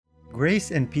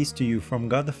Grace and peace to you from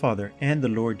God the Father and the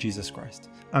Lord Jesus Christ.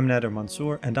 I'm Nader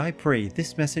Mansour, and I pray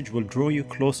this message will draw you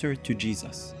closer to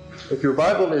Jesus. If your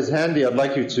Bible is handy, I'd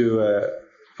like you to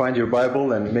find your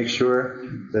Bible and make sure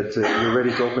that you're ready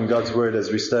to open God's Word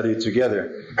as we study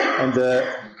together. And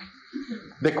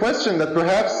the question that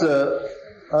perhaps,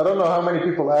 I don't know how many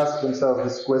people ask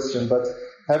themselves this question, but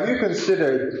have you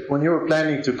considered, when you were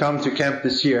planning to come to camp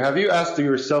this year, have you asked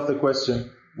yourself the question,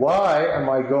 why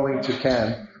am I going to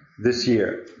camp this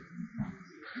year?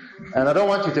 And I don't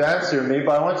want you to answer me,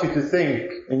 but I want you to think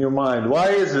in your mind, why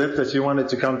is it that you wanted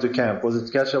to come to camp? Was it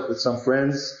to catch up with some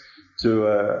friends,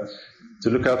 to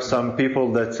look up some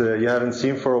people that you haven't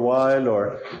seen for a while,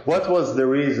 or what was the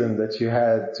reason that you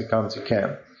had to come to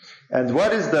camp? And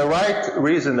what is the right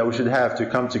reason that we should have to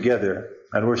come together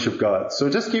and worship God? So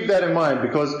just keep that in mind,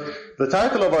 because the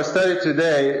title of our study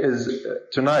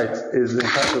tonight is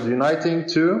entitled Uniting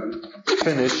to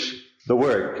Finish the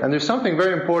Work. And there's something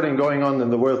very important going on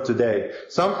in the world today.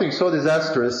 Something so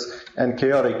disastrous and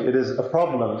chaotic. It is a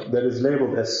problem that is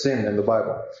labeled as sin in the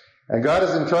Bible. And God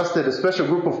has entrusted a special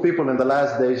group of people in the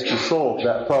last days to solve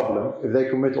that problem if they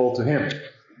commit all to Him.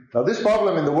 Now, this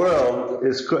problem in the world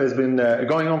has been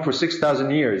going on for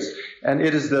 6,000 years. And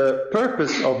it is the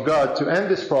purpose of God to end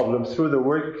this problem through the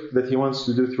work that He wants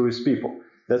to do through His people.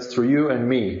 That's through you and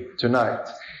me tonight.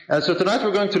 And so tonight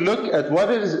we're going to look at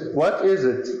what is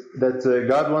it that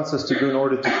God wants us to do in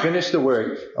order to finish the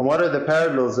work, and what are the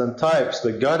parallels and types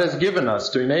that God has given us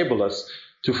to enable us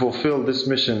to fulfill this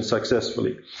mission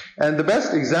successfully. And the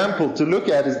best example to look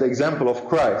at is the example of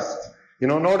Christ. You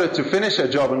know, in order to finish a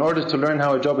job, in order to learn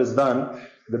how a job is done,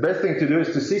 the best thing to do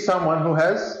is to see someone who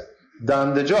has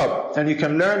done the job. And you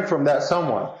can learn from that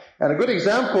someone. And a good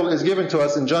example is given to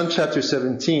us in John chapter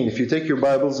 17. If you take your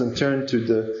Bibles and turn to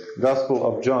the Gospel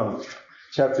of John,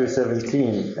 chapter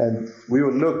 17, and we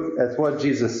will look at what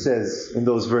Jesus says in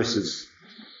those verses.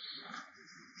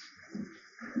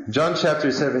 John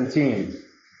chapter 17.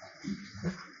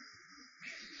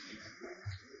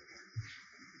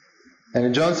 And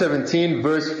in John 17,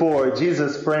 verse 4,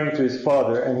 Jesus praying to His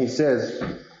Father, and He says,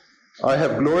 I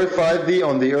have glorified Thee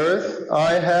on the earth.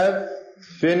 I have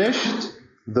finished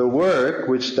the work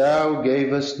which Thou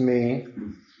gavest me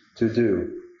to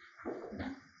do.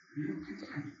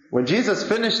 When Jesus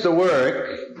finished the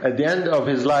work at the end of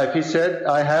His life, He said,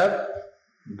 I have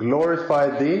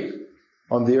glorified Thee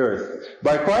on the earth.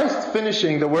 By Christ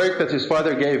finishing the work that His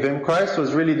Father gave Him, Christ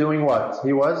was really doing what?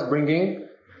 He was bringing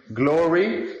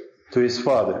glory to His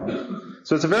Father.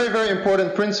 So it's a very, very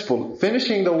important principle.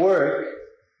 Finishing the work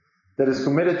that is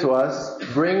committed to us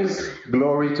brings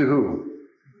glory to who?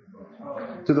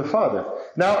 To the Father.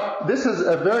 Now, this is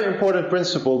a very important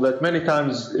principle that many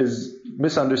times is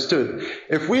misunderstood.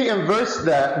 If we inverse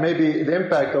that, maybe the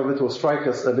impact of it will strike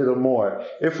us a little more.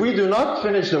 If we do not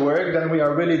finish the work, then we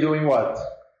are really doing what?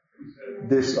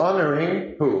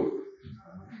 Dishonoring who?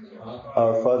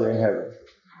 Our Father in heaven.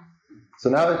 So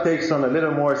now it takes on a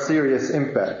little more serious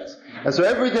impact. And so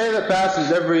every day that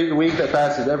passes, every week that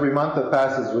passes, every month that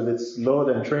passes with its load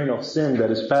and train of sin that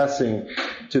is passing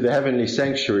to the heavenly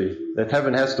sanctuary that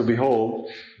heaven has to behold,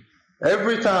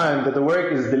 every time that the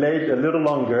work is delayed a little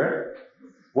longer,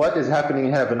 what is happening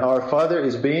in heaven? Our Father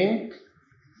is being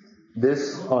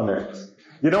dishonored.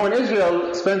 You know, when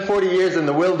Israel spent 40 years in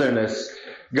the wilderness,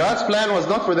 God's plan was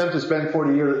not for them to spend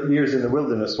 40 years in the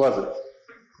wilderness, was it?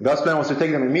 God's plan was to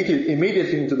take them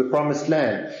immediately into the promised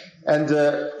land. And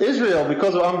Israel,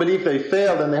 because of unbelief, they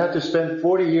failed and they had to spend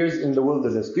 40 years in the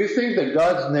wilderness. Do you think that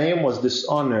God's name was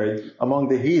dishonored among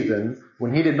the heathen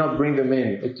when He did not bring them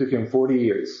in? It took Him 40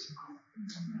 years.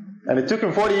 And it took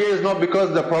Him 40 years not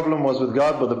because the problem was with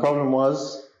God, but the problem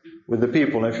was with the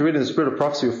people. And if you read in the Spirit of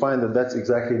Prophecy, you'll find that that's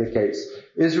exactly the case.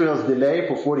 Israel's delay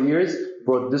for 40 years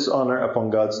brought dishonor upon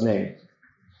God's name.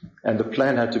 And the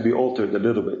plan had to be altered a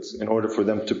little bit in order for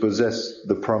them to possess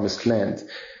the promised land.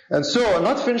 And so,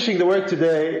 not finishing the work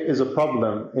today is a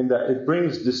problem in that it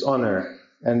brings dishonor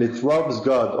and it robs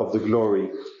God of the glory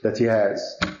that He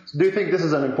has. So do you think this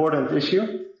is an important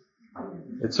issue?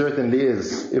 It certainly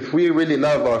is. If we really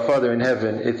love our Father in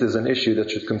heaven, it is an issue that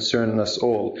should concern us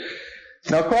all.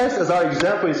 Now, Christ, as our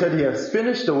example, He said He has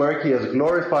finished the work. He has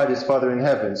glorified His Father in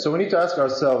heaven. So we need to ask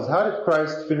ourselves, how did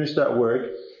Christ finish that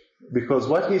work? Because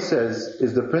what He says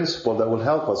is the principle that will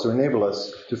help us or enable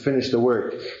us to finish the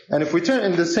work. And if we turn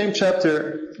in the same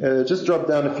chapter, just drop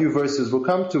down a few verses, we'll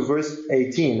come to verse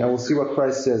 18, and we'll see what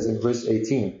Christ says in verse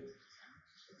 18.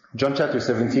 John chapter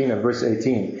 17 and verse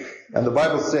 18. And the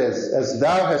Bible says, As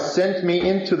Thou hast sent me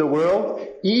into the world,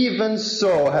 even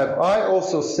so have I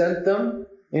also sent them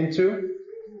into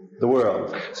the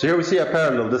world. So here we see a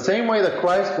parallel. The same way that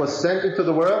Christ was sent into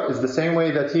the world is the same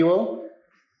way that He will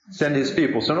send His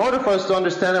people. So in order for us to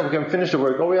understand that we can finish the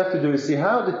work, all we have to do is see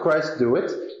how did Christ do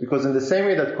it? Because in the same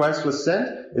way that Christ was sent,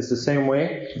 it's the same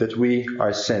way that we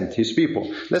are sent, His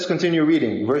people. Let's continue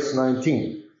reading. Verse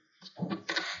 19.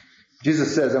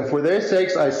 Jesus says, "And for their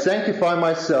sakes I sanctify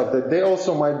myself, that they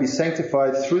also might be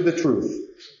sanctified through the truth.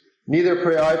 Neither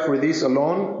pray I for these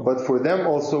alone, but for them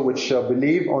also which shall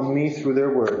believe on me through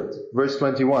their word." Verse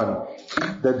 21.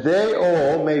 "That they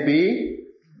all may be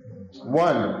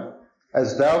one,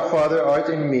 as thou, Father, art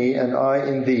in me, and I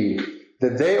in thee.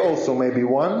 That they also may be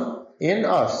one in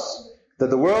us,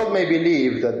 that the world may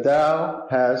believe that thou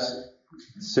hast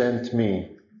sent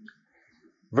me."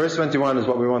 Verse 21 is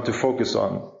what we want to focus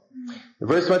on.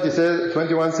 Verse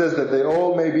 21 says that they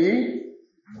all may be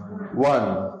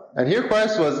one. And here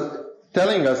Christ was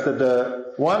telling us that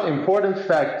the one important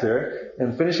factor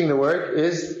in finishing the work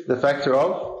is the factor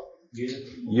of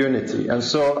unity. And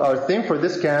so our theme for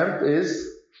this camp is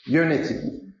unity.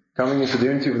 Coming into the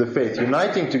unity of the faith.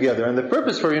 Uniting together. And the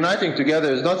purpose for uniting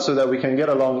together is not so that we can get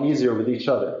along easier with each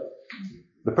other.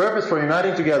 The purpose for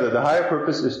uniting together, the higher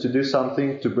purpose, is to do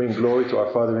something to bring glory to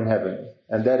our Father in heaven.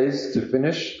 And that is to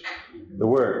finish the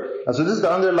work. And so this is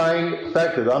the underlying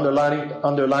factor, the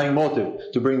underlying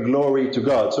motive, to bring glory to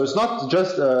God. So it's not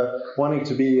just wanting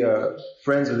to be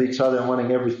friends with each other and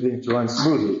wanting everything to run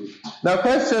smoothly. Now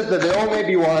Christ says that they all may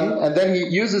be one, and then He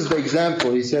uses the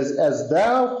example. He says, "As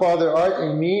thou, Father, art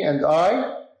in me, and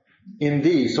I in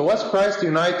thee." So was Christ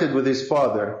united with His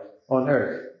Father on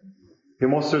earth? He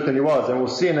most certainly was, and we'll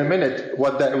see in a minute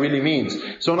what that really means.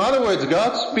 So in other words,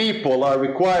 God's people are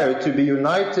required to be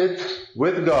united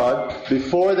with God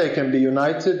before they can be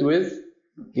united with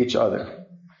each other.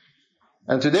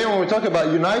 And today when we talk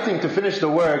about uniting to finish the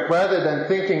work, rather than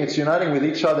thinking it's uniting with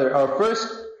each other, our first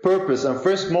purpose and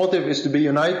first motive is to be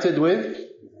united with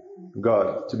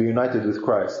God, to be united with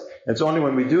Christ. It's only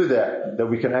when we do that that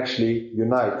we can actually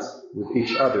unite with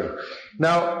each other.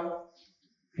 Now,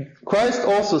 Christ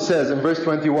also says in verse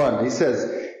 21, He says,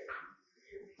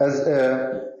 As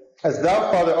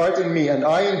thou, Father, art in me, and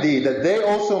I in thee, that they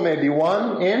also may be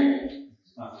one in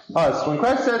us. When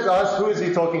Christ says us, who is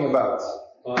He talking about?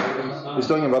 He's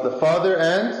talking about the Father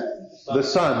and the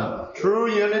Son.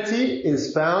 True unity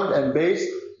is found and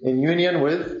based in union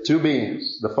with two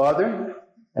beings, the Father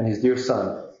and His dear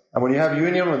Son. And when you have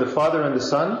union with the Father and the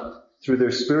Son, through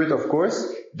their Spirit, of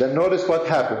course, then notice what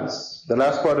happens. The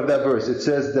last part of that verse, it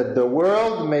says that the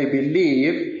world may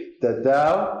believe that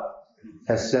thou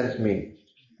hast sent me.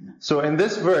 So in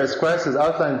this verse, Christ has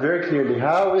outlined very clearly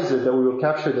how is it that we will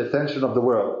capture the attention of the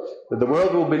world. That the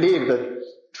world will believe that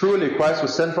truly Christ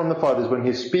was sent from the Father is when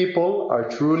His people are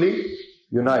truly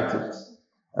united.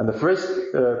 And the first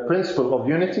principle of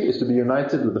unity is to be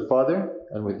united with the Father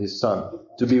and with His Son.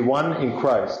 To be one in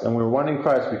Christ. And when we're one in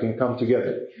Christ, we can come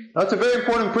together. Now it's a very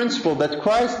important principle that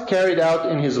Christ carried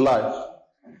out in His life.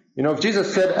 You know, if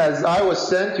Jesus said, "As I was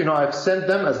sent, I've sent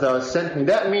them as thou hast sent me,"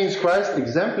 that means Christ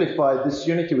exemplified this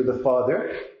unity with the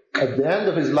Father. At the end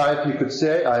of His life, He could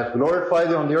say, "I have glorified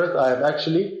thee on the earth, I have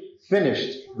actually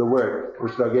finished the work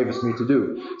which thou gavest me to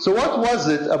do." So what was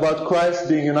it about Christ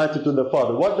being united to the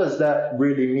Father? What does that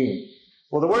really mean?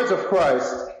 Well, the words of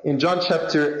Christ in John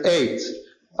chapter 8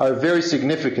 are very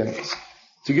significant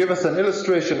to give us an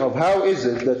illustration of how is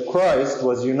it that Christ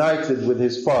was united with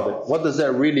His Father. What does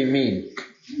that really mean?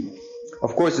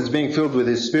 Of course, it's being filled with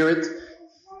His Spirit,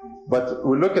 but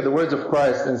we'll look at the words of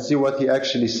Christ and see what He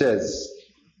actually says,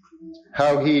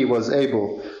 how He was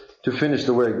able to finish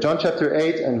the work. John chapter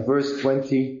 8 and verse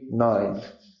 29.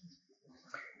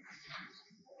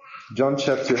 John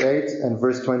chapter 8 and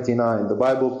verse 29. The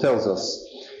Bible tells us,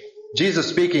 Jesus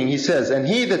speaking, He says, "And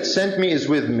He that sent me is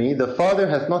with me. The Father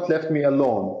hath not left me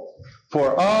alone.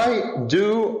 For I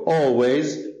do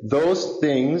always those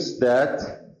things that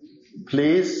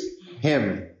please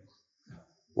Him."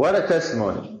 What a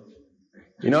testimony.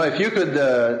 If you could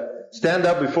stand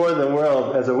up before the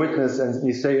world as a witness and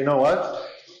you say, "You know what?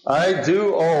 I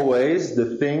do always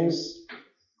the things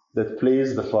that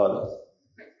please the Father."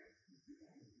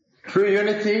 True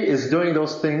unity is doing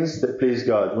those things that please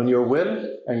God. When your will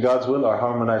and God's will are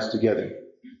harmonized together.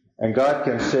 And God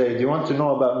can say, "Do you want to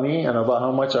know about me and about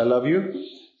how much I love you?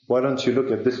 Why don't you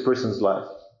look at this person's life?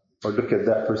 Or look at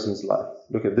that person's life.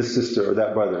 Look at this sister or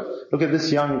that brother. Look at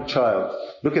this young child.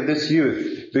 Look at this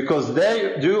youth. Because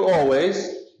they do always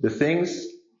the things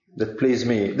that please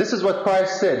me." This is what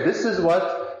Christ said. This is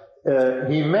what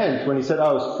He meant when He said,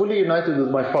 "I was fully united with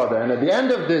my Father." And at the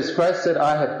end of this, Christ said,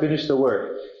 "I have finished the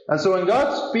work." And so when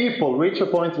God's people reach a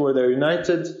point where they're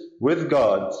united with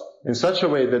God in such a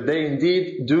way that they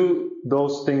indeed do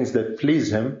those things that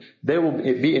please Him, they will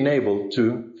be enabled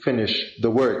to finish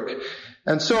the work.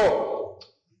 And so,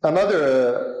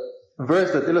 another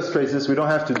verse that illustrates this, we don't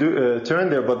have to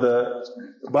turn there, but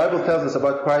the Bible tells us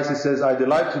about Christ. It says, I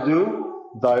delight to do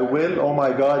Thy will, O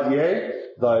my God, yea,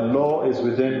 Thy law is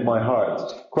within my heart.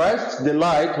 Christ's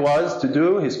delight was to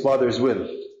do His Father's will.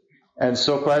 And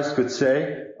so Christ could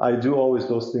say, I do always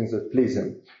those things that please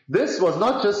Him. This was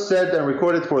not just said and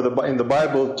recorded in the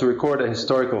Bible to record a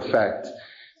historical fact.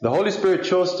 The Holy Spirit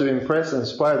chose to impress and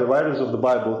inspire the writers of the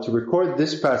Bible to record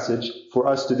this passage for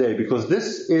us today, because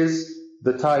this is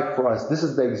the type for us. This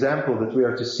is the example that we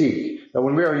are to seek. That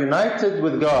when we are united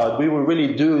with God, we will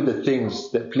really do the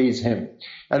things that please Him.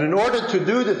 And in order to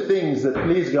do the things that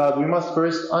please God, we must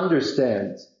first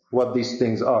understand what these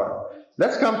things are.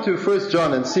 Let's come to 1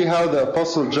 John and see how the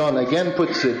Apostle John again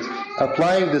puts it,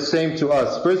 applying the same to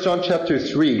us. 1 John chapter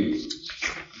 3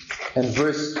 and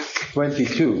verse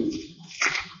 22.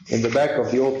 In the back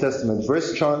of the Old Testament.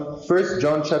 1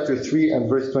 John chapter 3 and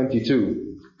verse 22.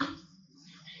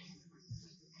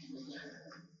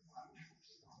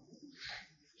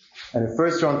 And in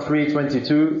 1 John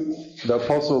 3:22, the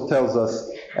Apostle tells us,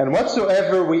 and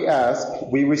whatsoever we ask,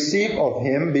 we receive of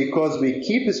Him, because we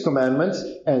keep His commandments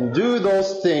and do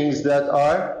those things that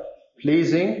are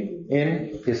pleasing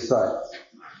in His sight.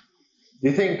 Do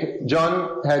you think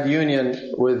John had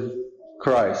union with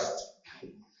Christ?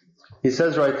 He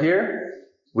says right here,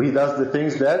 he does the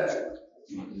things that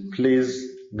please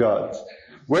God.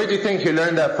 Where do you think he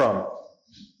learned that from?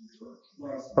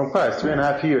 From Christ,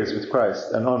 3.5 years with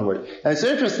Christ and onward. And it's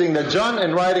interesting that John,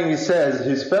 in writing, he says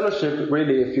his fellowship,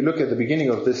 really, if you look at the beginning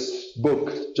of this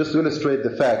book, just to illustrate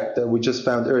the fact that we just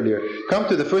found earlier, come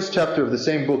to the first chapter of the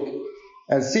same book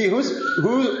and see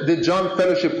who did John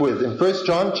fellowship with in 1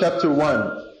 John chapter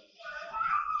 1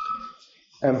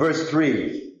 and verse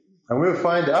 3. And we will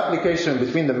find the application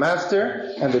between the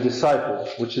master and the disciple,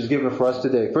 which is given for us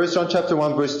today. 1 John chapter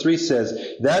 1 verse 3 says,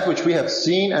 that which we have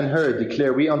seen and heard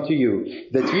declare we unto you,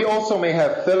 that ye also may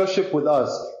have fellowship with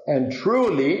us. And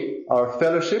truly our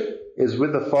fellowship is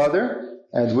with the Father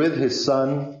and with His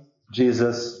Son,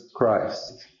 Jesus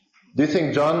Christ. Do you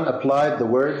think John applied the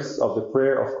words of the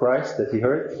prayer of Christ that he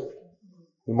heard?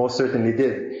 He most certainly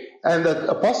did. And the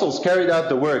apostles carried out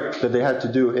the work that they had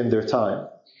to do in their time.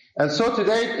 And so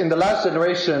today, in the last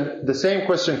generation, the same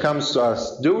question comes to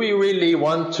us. Do we really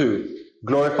want to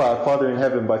glorify our Father in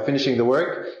heaven by finishing the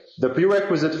work? The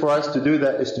prerequisite for us to do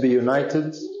that is to be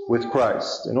united with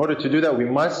Christ. In order to do that, we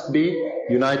must be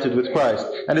united with Christ.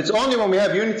 And it's only when we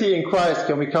have unity in Christ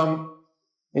can we come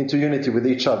into unity with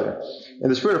each other. In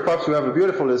the Spirit of Prophecy, we have a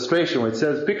beautiful illustration where it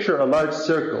says, picture a large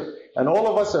circle. And all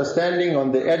of us are standing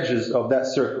on the edges of that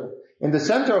circle. In the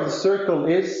center of the circle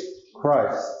is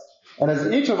Christ. And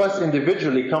as each of us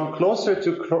individually come closer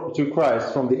to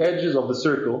Christ from the edges of the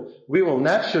circle, we will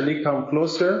naturally come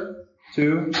closer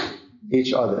to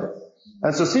each other.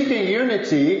 And so seeking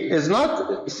unity is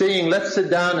not saying, let's sit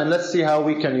down and let's see how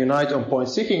we can unite on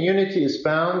points. Seeking unity is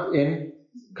found in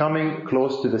coming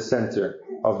close to the center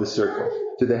of the circle,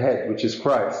 to the head, which is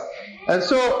Christ. And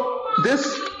so this,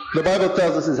 the Bible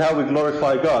tells us, is how we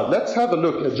glorify God. Let's have a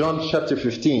look at John chapter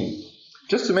 15,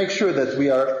 just to make sure that we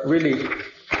are really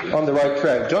on the right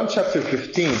track. John chapter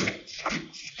 15.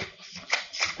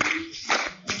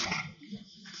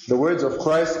 The words of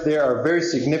Christ there are very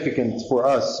significant for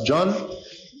us. John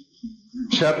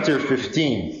chapter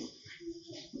 15.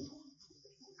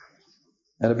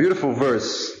 And a beautiful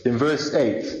verse in verse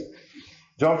 8.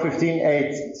 John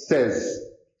 15:8 says,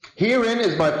 herein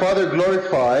is my Father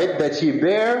glorified, that ye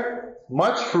bear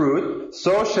much fruit,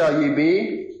 so shall ye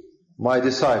be my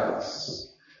disciples.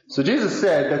 So Jesus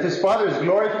said that His Father is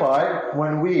glorified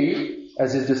when we,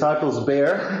 as His disciples,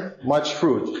 bear much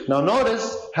fruit. Now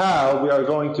notice how we are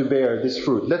going to bear this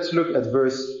fruit. Let's look at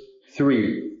verse 4.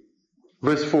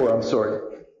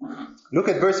 Look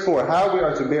at verse 4, how we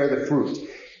are to bear the fruit.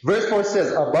 Verse 4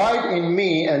 says, abide in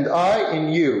me and I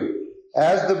in you.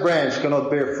 As the branch cannot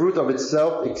bear fruit of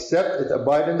itself except it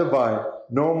abide in the vine,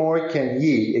 no more can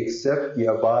ye except ye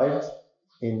abide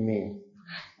in me.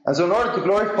 And so in order to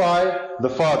glorify the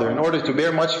Father, in order to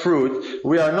bear much fruit,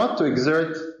 we are not to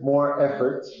exert more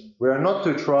effort. We are not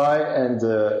to try and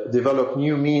develop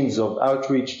new means of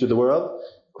outreach to the world.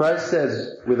 Christ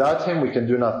says, without Him we can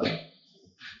do nothing.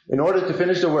 In order to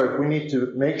finish the work, we need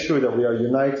to make sure that we are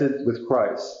united with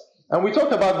Christ. And we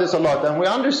talk about this a lot, and we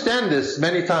understand this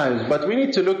many times, but we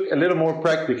need to look a little more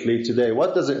practically today.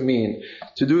 What does it mean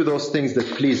to do those things that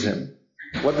please Him?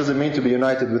 What does it mean to be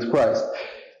united with Christ?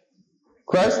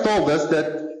 Christ told us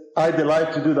that I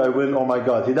delight to do thy will, oh my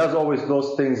God. He does always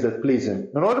those things that please him.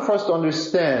 In order for us to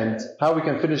understand how we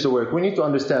can finish the work, we need to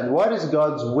understand what is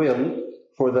God's will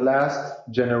for the last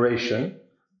generation.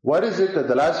 What is it that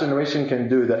the last generation can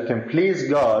do that can please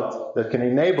God, that can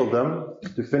enable them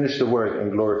to finish the work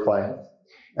and glorify Him?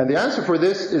 And the answer for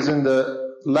this is in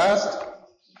the last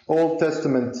Old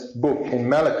Testament book, in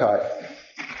Malachi,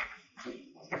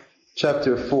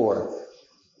 chapter 4.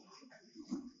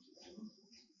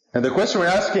 And the question we're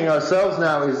asking ourselves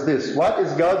now is this: what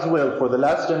is God's will for the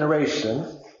last generation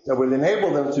that will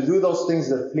enable them to do those things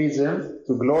that please Him,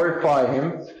 to glorify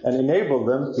Him, and enable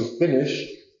them to finish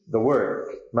the work?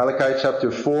 Malachi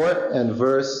chapter 4 and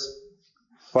verse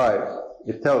 5.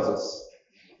 It tells us,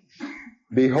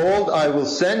 "Behold, I will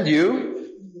send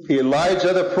you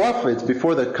Elijah the prophet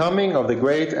before the coming of the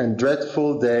great and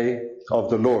dreadful day of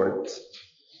the Lord."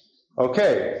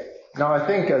 Okay. Now I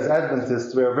think as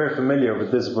Adventists we are very familiar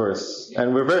with this verse.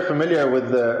 And we're very familiar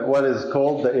with what is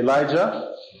called the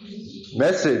Elijah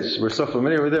message. We're so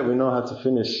familiar with it, we know how to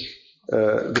finish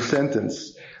the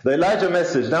sentence. The Elijah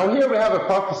message. Now here we have a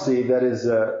prophecy that is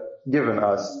given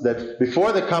us, that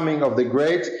before the coming of the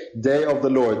great day of the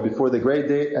Lord, before the great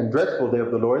day and dreadful day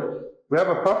of the Lord, we have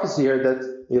a prophecy here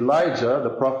that Elijah,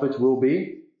 the prophet, will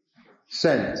be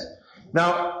sent.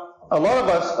 Now, a lot of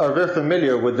us are very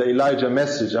familiar with the Elijah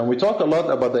message, and we talk a lot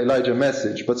about the Elijah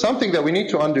message. But something that we need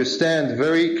to understand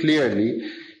very clearly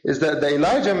is that the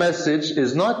Elijah message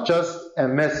is not just a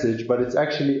message, but it's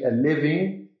actually a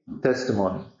living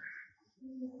testimony.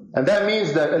 And that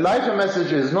means that Elijah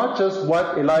message is not just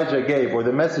what Elijah gave or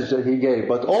the message that he gave,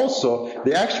 but also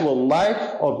the actual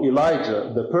life of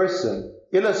Elijah, the person,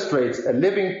 illustrates a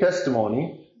living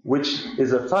testimony, which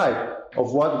is a type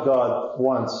of what God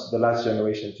wants the last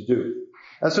generation to do.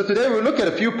 And so today we'll look at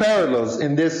a few parallels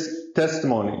in this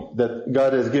testimony that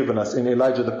God has given us in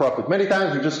Elijah the prophet. Many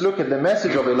times we just look at the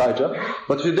message of Elijah,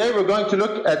 but today we're going to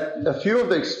look at a few of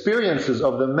the experiences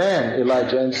of the man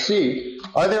Elijah and see,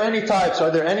 are there any types,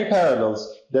 are there any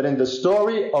parallels that in the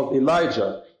story of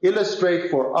Elijah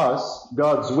illustrate for us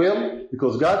God's will,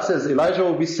 because God says Elijah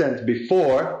will be sent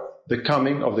before the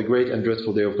coming of the great and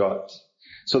dreadful day of God.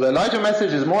 So the Elijah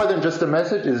message is more than just a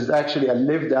message, it is actually a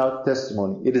lived out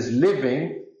testimony. It is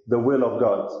living the will of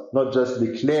God, not just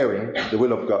declaring the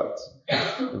will of God.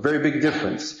 A very big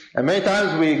difference. And many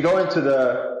times we go into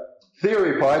the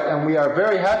theory part and we are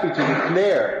very happy to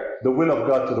declare the will of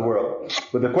God to the world.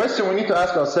 But the question we need to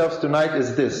ask ourselves tonight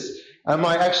is this: am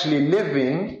I actually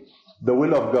living the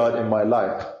will of God in my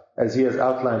life, as He has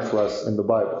outlined for us in the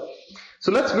Bible?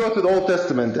 So let's go to the Old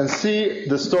Testament and see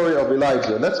the story of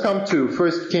Elijah. Let's come to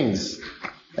 1 Kings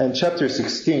and chapter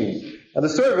 16. And the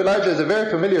story of Elijah is a very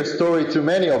familiar story to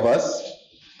many of us.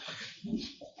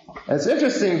 And it's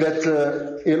interesting that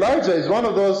Elijah is one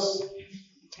of those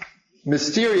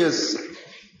mysterious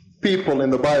people in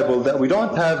the Bible that we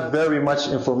don't have very much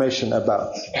information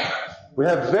about. We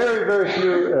have very, very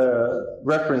few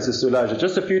references to Elijah.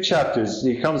 Just a few chapters.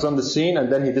 He comes on the scene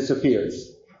and then he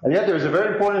disappears. And yet there is a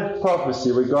very important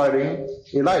prophecy regarding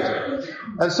Elijah.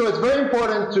 And so it's very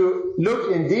important to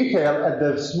look in detail at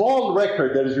the small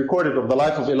record that is recorded of the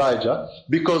life of Elijah,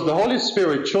 because the Holy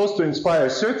Spirit chose to inspire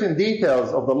certain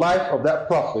details of the life of that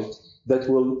prophet that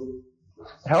will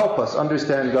help us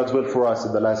understand God's will for us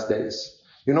in the last days.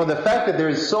 You know, the fact that there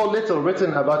is so little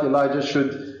written about Elijah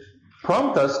should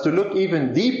prompt us to look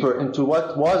even deeper into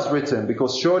what was written,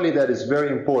 because surely that is very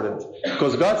important.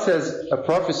 Because God says a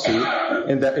prophecy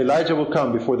in that Elijah will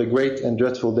come before the great and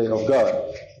dreadful day of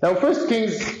God. Now, 1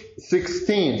 Kings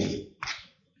 16,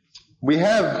 we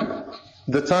have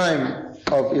the time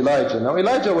of Elijah. Now,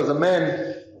 Elijah was a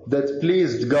man that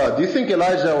pleased God. Do you think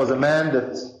Elijah was a man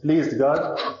that pleased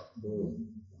God?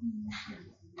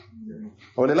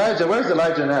 Well, Elijah, where's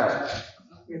Elijah now?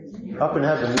 Up in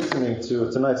heaven, listening to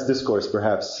tonight's discourse,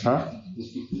 perhaps,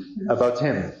 about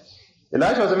him.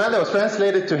 Elijah was a man that was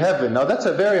translated to heaven. Now, that's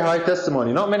a very high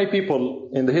testimony. Not many people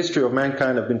in the history of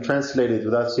mankind have been translated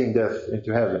without seeing death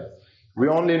into heaven. We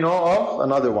only know of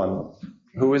another one.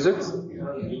 Who is it?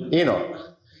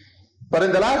 Enoch. But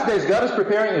in the last days, God is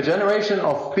preparing a generation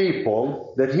of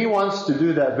people that He wants to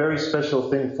do that very special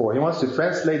thing for. He wants to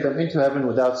translate them into heaven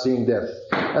without seeing death.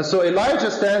 And so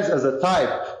Elijah stands as a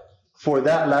type for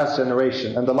that last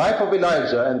generation. And the life of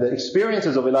Elijah and the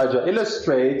experiences of Elijah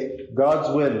illustrate God's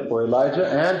will for Elijah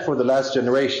and for the last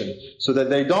generation, so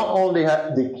that they don't only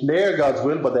declare God's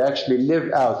will, but they actually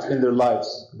live out in their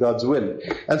lives God's will.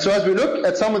 And so as we look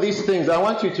at some of these things, I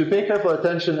want you to pay careful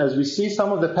attention as we see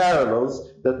some of the parallels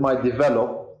that might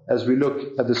develop as we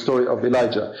look at the story of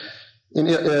Elijah. In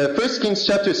 1 Kings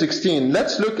chapter 16,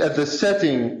 let's look at the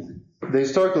setting the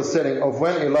historical setting of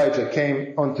when Elijah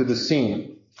came onto the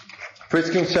scene. 1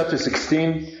 Kings chapter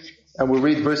 16, and we'll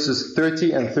read verses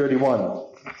 30 and 31.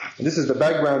 This is the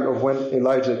background of when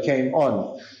Elijah came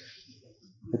on.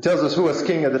 It tells us who was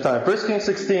king at the time. 1 Kings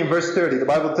 16, verse 30, the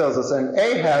Bible tells us, "And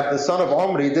Ahab, the son of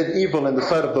Omri, did evil in the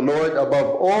sight of the Lord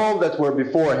above all that were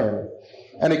before him.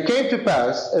 And it came to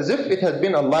pass, as if it had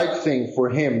been a light thing for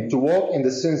him to walk in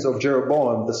the sins of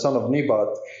Jeroboam, the son of Nebat,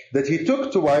 that he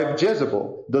took to wife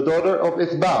Jezebel, the daughter of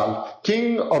Ithbaal,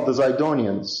 king of the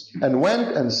Zidonians, and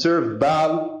went and served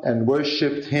Baal and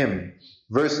worshipped him."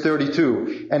 Verse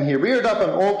 32, "And he reared up an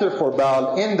altar for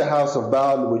Baal in the house of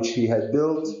Baal, which he had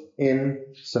built in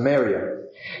Samaria."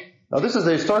 Now this is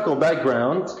the historical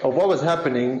background of what was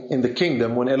happening in the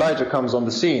kingdom when Elijah comes on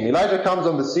the scene. Elijah comes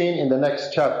on the scene in the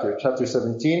next chapter, chapter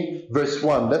 17, verse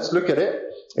 1. Let's look at it.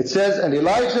 It says, "And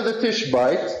Elijah the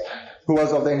Tishbite, who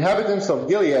was of the inhabitants of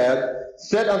Gilead,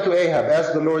 said unto Ahab,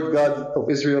 As the Lord God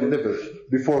of Israel liveth,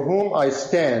 before whom I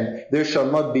stand, there shall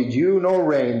not be dew nor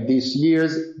rain these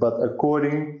years, but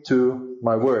according to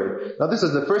my word." Now this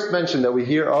is the first mention that we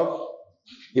hear of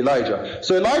Elijah.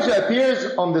 So Elijah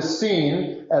appears on the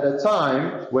scene at a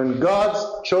time when God's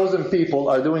chosen people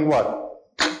are doing what?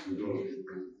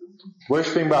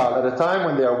 Worshipping Baal. At a time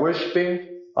when they are worshipping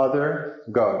other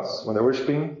gods. When they're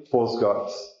worshipping false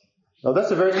gods. Now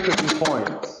that's a very interesting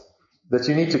point that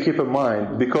you need to keep in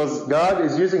mind, because God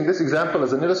is using this example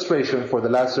as an illustration for the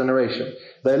last generation.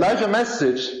 The Elijah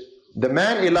message, the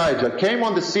man Elijah, came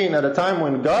on the scene at a time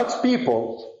when God's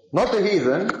people, not the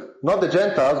heathen, not the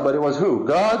Gentiles, but it was who?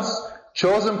 God's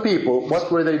chosen people.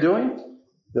 What were they doing?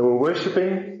 They were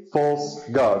worshipping false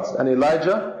gods. And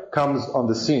Elijah comes on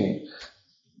the scene.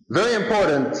 Very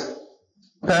important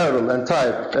parallel and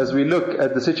type as we look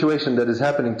at the situation that is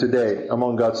happening today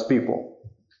among God's people,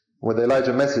 where the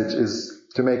Elijah message is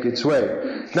to make its way.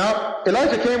 Now,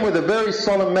 Elijah came with a very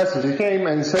solemn message. He came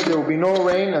and said there will be no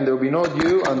rain and there will be no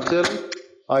dew until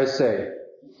I say.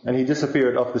 And he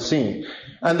disappeared off the scene.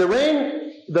 And the rain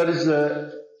that is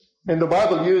in the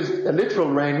Bible used, a literal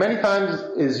rain, many times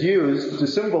is used to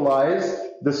symbolize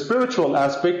the spiritual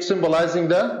aspect, symbolizing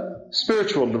the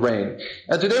spiritual rain.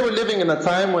 And today we're living in a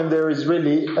time when there is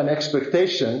really an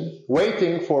expectation,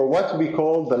 waiting for what we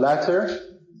call the latter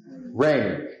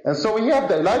rain. And so we have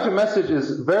the Elijah message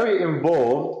is very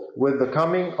involved with the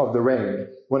coming of the rain.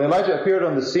 When Elijah appeared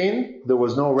on the scene, there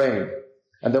was no rain.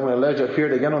 And then when Elijah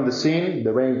appeared again on the scene,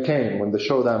 the rain came when the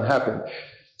showdown happened.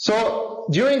 So,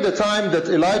 during the time that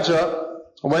Elijah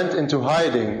went into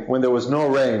hiding, when there was no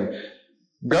rain,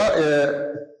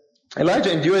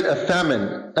 Elijah endured a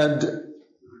famine, and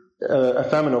a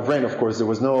famine of rain, of course. There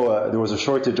was a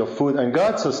shortage of food, and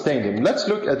God sustained him. Let's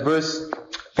look at verse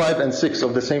 5 and 6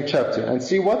 of the same chapter, and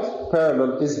see what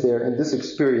parallel is there in this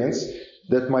experience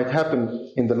that might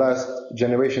happen in the last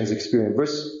generation's experience.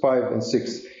 Verse 5 and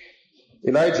 6.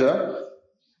 Elijah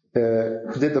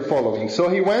did the following. "So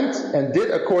he went and did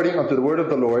according unto the word of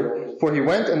the Lord, for he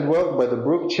went and dwelt by the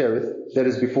brook Cherith, that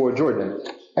is before Jordan.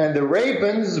 And the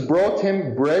ravens brought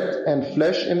him bread and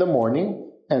flesh in the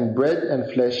morning, and bread and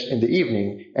flesh in the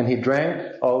evening, and he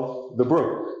drank of the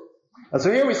brook." And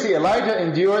so here we see Elijah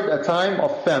endured a time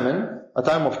of famine, a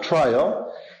time of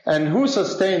trial, and who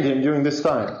sustained him during this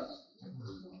time?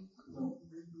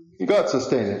 God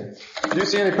sustained him. Do you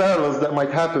see any parallels that might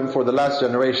happen for the last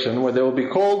generation, where they will be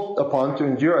called upon to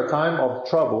endure a time of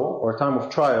trouble or a time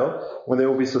of trial, when they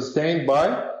will be sustained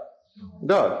by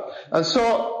God? And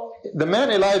so the man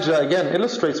Elijah again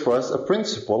illustrates for us a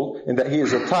principle in that he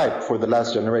is a type for the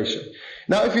last generation.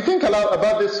 Now, if you think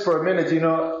about this for a minute,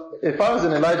 if I was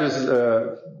in Elijah's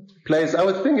place, I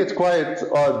would think it's quite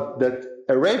odd that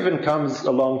a raven comes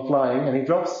along flying and he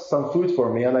drops some food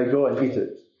for me and I go and eat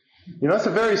it. It's a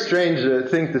very strange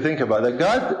thing to think about, that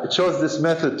God chose this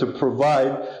method to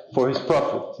provide for His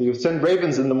prophet. He would send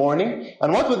ravens in the morning,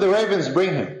 and what would the ravens bring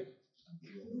him?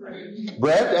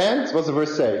 Bread and, what's the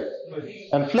verse say?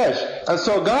 And flesh. And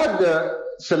so God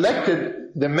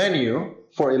selected the menu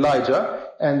for Elijah,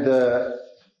 and the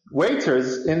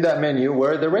waiters in that menu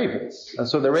were the ravens. And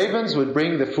so the ravens would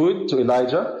bring the food to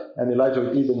Elijah, and Elijah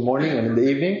would eat in the morning and in the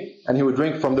evening, and he would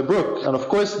drink from the brook. And of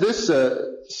course this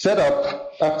setup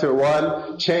after a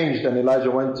while changed, and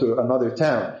Elijah went to another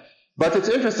town. But it's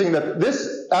interesting that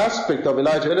this aspect of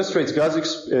Elijah illustrates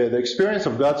the experience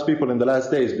of God's people in the last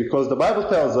days, because the Bible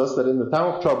tells us that in the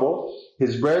time of trouble,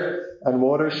 His bread and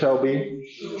water shall be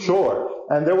sure.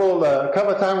 And there will come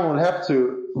a time when we'll have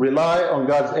to rely on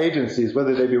God's agencies,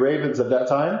 whether they be ravens at that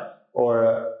time,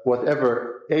 or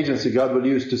whatever agency God will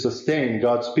use to sustain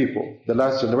God's people, the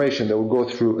last generation that will go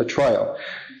through a trial.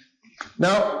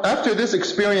 Now, after this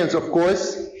experience, of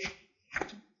course,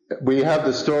 we have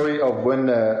the story of when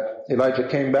Elijah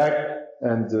came back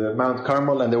and Mount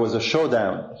Carmel, and there was a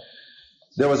showdown.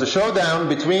 There was a showdown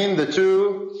between the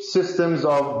two systems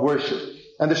of worship.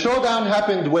 And the showdown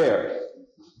happened where?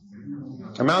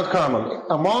 At Mount Carmel,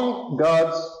 among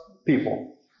God's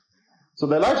people. So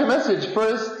the Elijah message,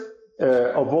 first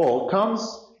of all, comes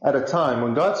at a time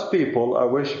when God's people are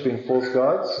worshiping false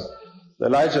gods. The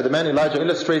man Elijah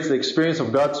illustrates the experience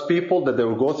of God's people, that they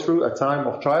will go through a time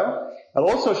of trial. It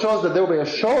also shows that there will be a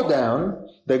showdown,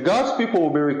 that God's people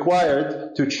will be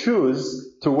required to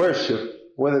choose to worship,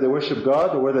 whether they worship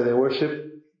God or whether they worship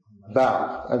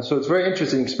Baal. And so it's a very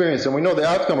interesting experience. And we know the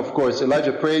outcome, of course.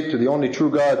 Elijah prayed to the only true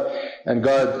God, and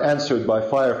God answered by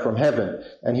fire from heaven.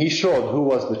 And he showed who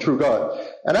was the true God.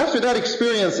 And after that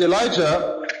experience,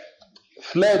 Elijah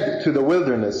fled to the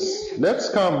wilderness. Let's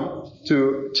come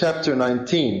to chapter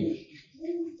 19.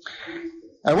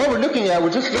 And what we're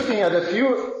just looking at a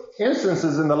few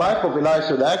instances in the life of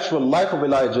Elijah, the actual life of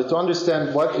Elijah, to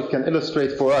understand what it can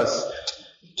illustrate for us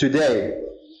today.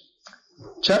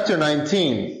 Chapter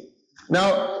 19.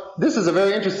 Now, this is a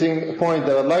very interesting point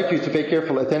that I'd like you to pay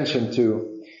careful attention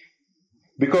to.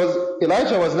 Because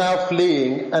Elijah was now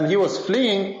fleeing, and he was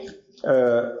fleeing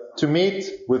to meet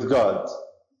with God.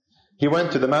 He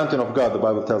went to the mountain of God, the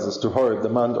Bible tells us, to Horeb, the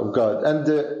mount of God.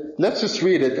 And let's just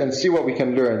read it and see what we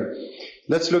can learn.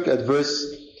 Let's look at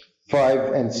verse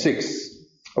 5 and 6.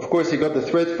 Of course, he got the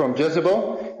threat from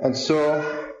Jezebel, and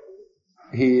so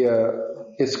he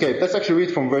escaped. Let's actually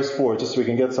read from verse 4, just so we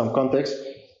can get some context,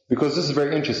 because this is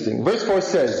very interesting. Verse 4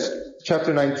 says,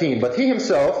 chapter 19, "But he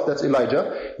himself," that's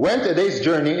Elijah, "went a day's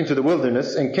journey into the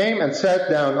wilderness, and came and sat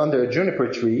down under a juniper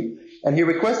tree, and he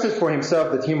requested for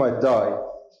himself that he might die,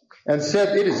 and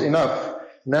said, 'It is enough.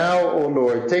 Now, O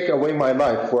Lord, take away my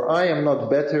life, for I am not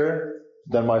better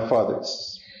than my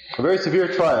fathers.'" A very severe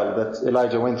trial that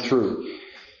Elijah went through.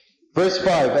 Verse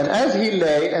 5, "And as he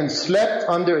lay and slept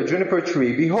under a juniper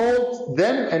tree, behold,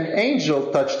 then an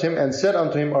angel touched him and said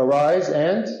unto him, 'Arise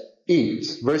and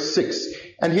eat.'" Verse 6,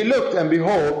 "And he looked, and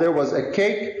behold, there was a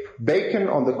cake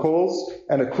baken on the coals,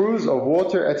 and a cruse of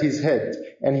water at his head.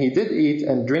 And he did eat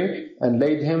and drink, and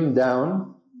laid him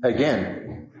down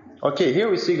again." Okay, here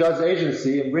we see God's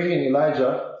agency in bringing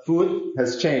Elijah. Food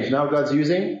has changed. Now God's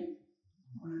using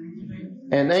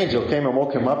an angel. Came and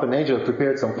woke him up. An angel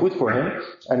prepared some food for him,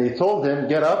 and he told him,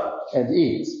 "Get up and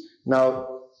eat." Now,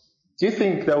 do you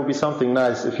think that would be something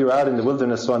nice if you're out in the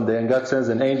wilderness one day and God sends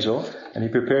an angel and he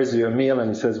prepares you a meal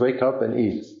and he says, "Wake up and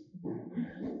eat"?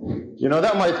 You know,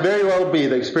 that might very well be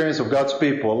the experience of God's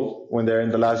people when they're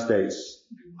in the last days.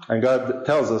 And God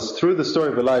tells us through the story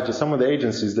of Elijah some of the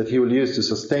agencies that he will use to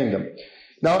sustain them.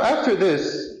 Now, after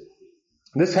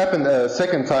this happened a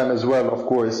second time as well, of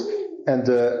course. And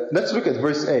let's look at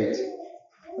verse 8.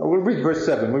 We'll read verse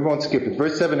 7. We won't skip it.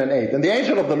 Verse 7 and 8. "And the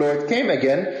angel of the Lord came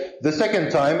again the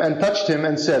second time and touched him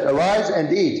and said, 'Arise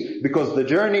and eat, because the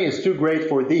journey is too great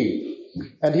for thee.'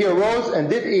 And he arose and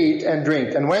did eat and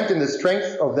drink, and went in the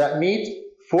strength of that meat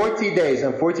 40 days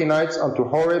and 40 nights unto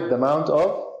Horeb, the mount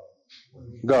of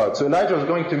God." So Elijah was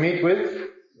going to meet with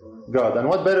God. And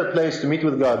what better place to meet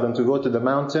with God than to go to the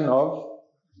mountain of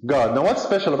God? Now, what's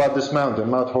special about this mountain,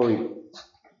 Mount Horeb?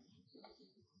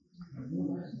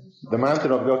 The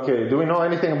mountain of God. Okay, do we know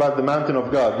anything about the mountain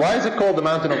of God? Why is it called the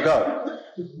mountain of God?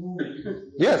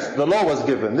 Yes, the law was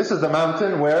given. This is the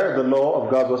mountain where the law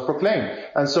of God was proclaimed.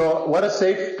 And so, what a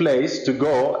safe place to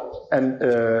go and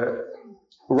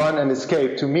run and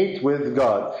escape to meet with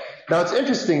God. Now, it's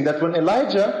interesting that when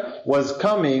Elijah was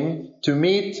coming to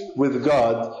meet with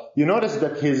God, you notice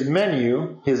that his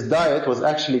menu, his diet, was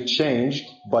actually changed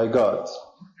by God.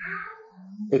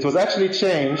 It was actually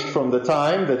changed from the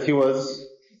time that he was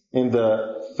in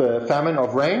the famine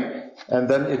of rain, and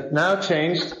then it now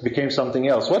changed, became something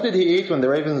else. What did he eat when the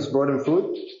ravens brought him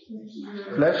food?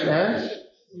 Flesh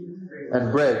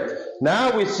and bread.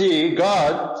 Now we see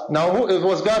God. Now, it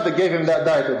was God that gave him that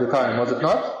diet at the time, was it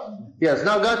not? Yes.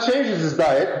 Now God changes his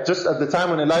diet. Just at the time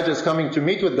when Elijah is coming to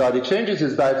meet with God, he changes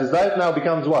his diet. His diet now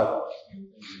becomes what?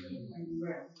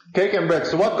 Cake and bread.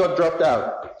 So what got dropped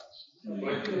out?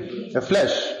 The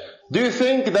flesh. Do you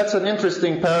think that's an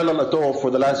interesting parallel at all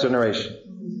for the last generation?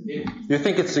 Do you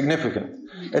think it's significant?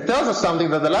 It tells us something,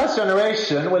 that the last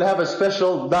generation will have a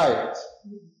special diet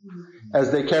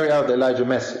as they carry out the Elijah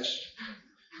message.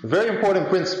 A very important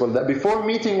principle, that before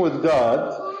meeting with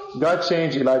God, God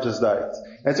changed Elijah's diet.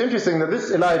 And it's interesting that this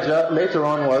Elijah later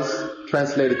on was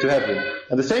translated to heaven.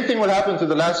 And the same thing will happen to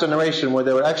the last generation, where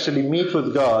they will actually meet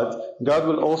with God. God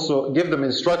will also give them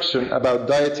instruction about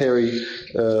dietary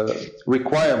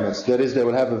requirements. That is, they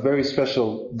will have a very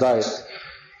special diet.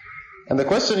 And the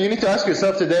question you need to ask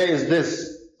yourself today is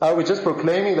this: Are we just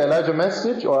proclaiming the Elijah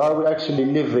message, or are we actually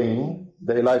living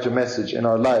the Elijah message in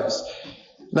our lives?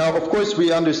 Now, of course, we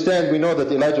know that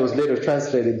Elijah was later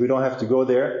translated. We don't have to go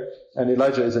there. And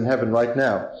Elijah is in heaven right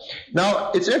now.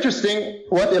 Now, it's interesting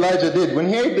what Elijah did. When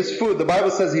he ate this food, the Bible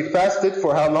says he fasted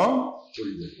for how long?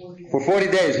 40 days. For 40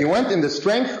 days. He went in the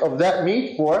strength of that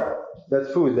meat for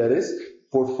that food, that is,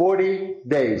 for 40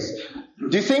 days.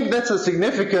 Do you think that's a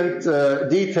significant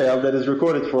detail that is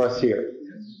recorded for us here?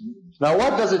 Now,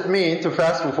 what does it mean to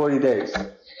fast for 40 days?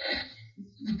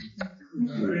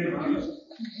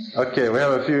 Okay, we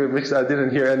have a few mixed. I didn't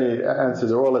hear any answers.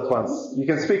 They're all at once. You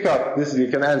can speak up. You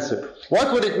can answer.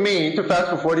 What would it mean to fast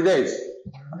for 40 days?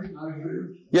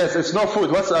 Yes, it's no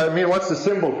food. What's the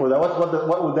symbol for that?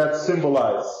 What would that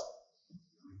symbolize?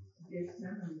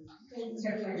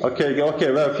 Okay, we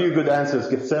have a few good answers.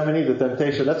 Gethsemane, the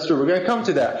temptation. That's true. We're going to come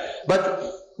to that. But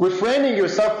refraining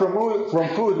yourself from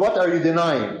food, what are you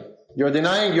denying? You're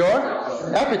denying your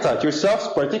appetite,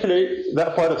 yourself, particularly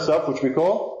that part of self which we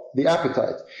call the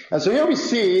appetite. And so here we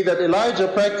see that Elijah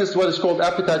practiced what is called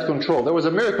appetite control. There was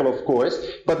a miracle, of course,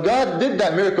 but God did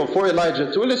that miracle for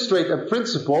Elijah to illustrate a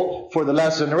principle for the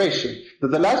last generation.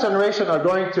 That the last generation are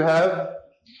going to have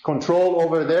control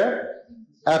over their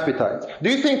appetite. Do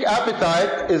you think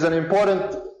appetite is an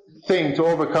important thing to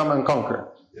overcome and conquer?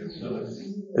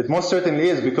 It most certainly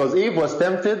is, because Eve was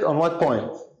tempted on what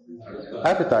point?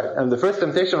 Appetite. And the first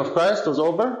temptation of Christ was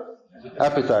over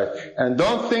appetite. And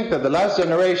don't think that the last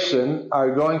generation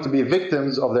are going to be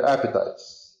victims of their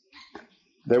appetites.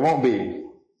 They won't be.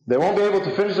 They won't be able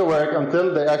to finish the work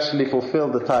until they actually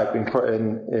fulfill the type in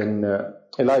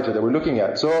Elijah that we're looking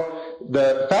at. So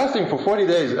the fasting for 40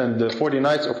 days and the 40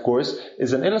 nights, of course,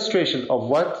 is an illustration of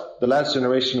what the last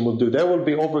generation will do. There will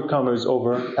be overcomers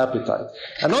over appetite.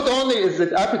 And not only is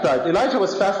it appetite, Elijah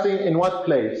was fasting in what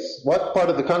place? What part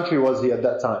of the country was he at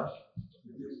that time?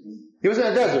 He was in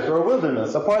a desert or a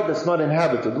wilderness, a part that's not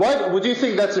inhabited. Why would you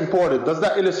think that's important? Does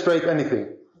that illustrate anything?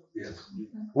 Yes.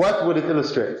 What would it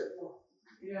illustrate?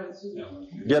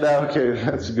 Get out, okay,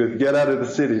 that's good. Get out of the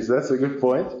cities. That's a good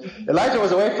point. Elijah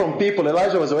was away from people.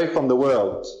 Elijah was away from the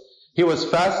world. He was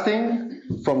fasting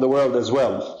from the world as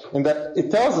well. And that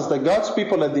it tells us that God's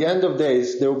people at the end of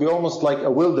days, they will be almost like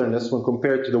a wilderness when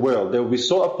compared to the world. They will be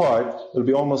so apart, it will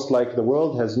be almost like the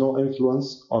world has no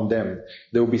influence on them.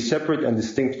 They will be separate and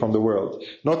distinct from the world.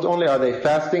 Not only are they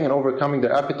fasting and overcoming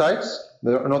their appetites,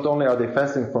 not only are they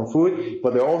fasting from food,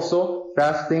 but they're also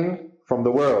fasting from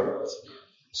the world.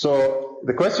 So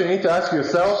the question you need to ask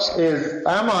yourself is,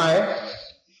 am I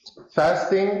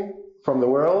fasting from the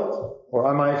world, or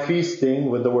am I feasting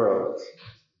with the world?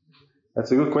 That's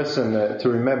a good question to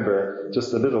remember,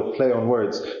 just a little play on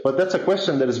words. But that's a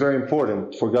question that is very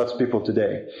important for God's people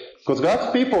today. Because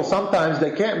God's people, sometimes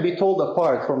they can't be told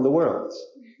apart from the world.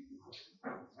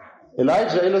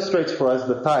 Elijah illustrates for us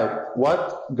the type,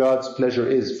 what God's pleasure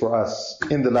is for us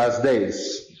in the last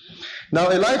days. Now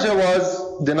Elijah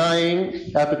was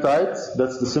denying appetite.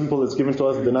 That's the symbol that's given to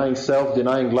us, denying self,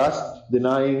 denying lust,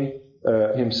 denying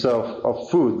himself of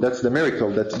food. That's the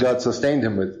miracle that God sustained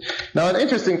him with. Now an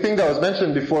interesting thing that was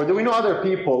mentioned before, do we know other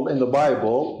people in the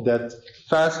Bible that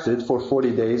fasted for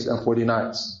 40 days and 40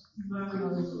 nights?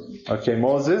 Okay,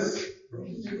 Moses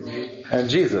and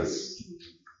Jesus.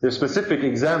 They're specific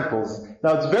examples.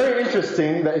 Now it's very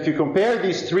interesting that if you compare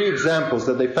these three examples,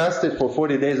 that they fasted for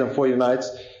 40 days and 40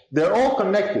 nights, they're all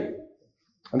connected.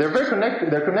 And they're very connected.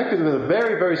 They're connected with a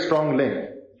very, very strong link.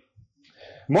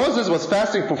 Moses was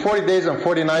fasting for 40 days and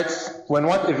 40 nights when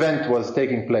what event was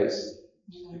taking place?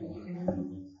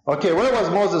 Okay, where was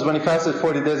Moses when he fasted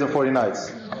 40 days and 40 nights?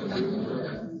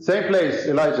 Same place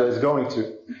Elijah is going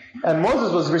to. And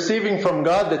Moses was receiving from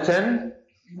God the 10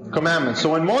 Commandments.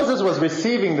 So when Moses was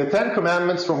receiving the 10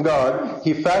 Commandments from God,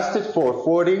 he fasted for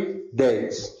 40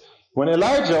 days. When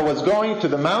Elijah was going to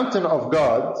the mountain of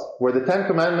God, where the 10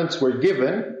 Commandments were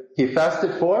given, he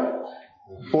fasted for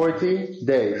 40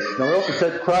 days. Now we also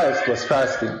said Christ was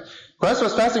fasting. Christ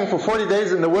was fasting for 40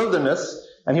 days in the wilderness,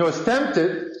 and he was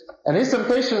tempted, and his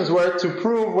temptations were to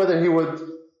prove whether he would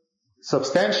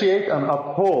substantiate and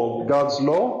uphold God's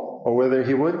law, or whether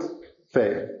he would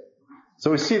fail.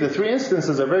 So we see the three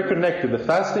instances are very connected. The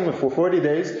fasting for 40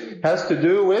 days has to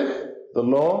do with the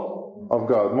law of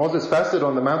God. Moses fasted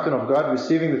on the mountain of God,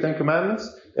 receiving the 10 Commandments.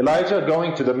 Elijah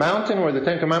going to the mountain where the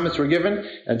 10 Commandments were given.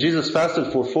 And Jesus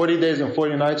fasted for 40 days and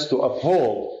 40 nights to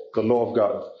uphold the law of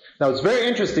God. Now it's very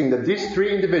interesting that these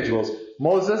three individuals,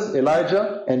 Moses,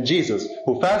 Elijah, and Jesus,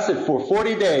 who fasted for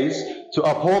 40 days to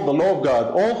uphold the law of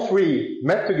God, all three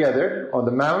met together on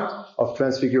the Mount of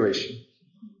Transfiguration.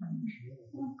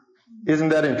 Isn't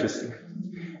that interesting?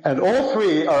 And all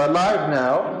three are alive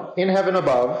now God in heaven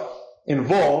above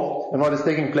involved in what is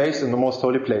taking place in the most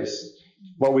holy place.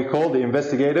 What we call the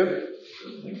investigative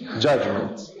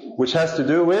judgment, which has to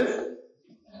do with,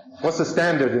 what's the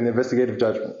standard in investigative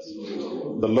judgment?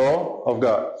 The law of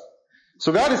God.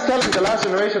 So God is telling the last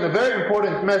generation a very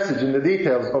important message in the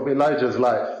details of Elijah's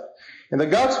life. And that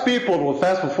God's people will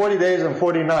fast for 40 days and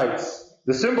 40 nights.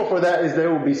 The symbol for that is they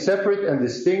will be separate and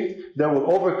distinct. They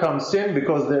will overcome sin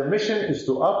because their mission is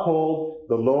to uphold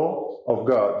the law of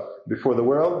God before the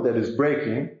world that is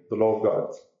breaking the law of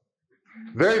God.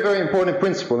 Very, very important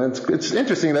principle. And it's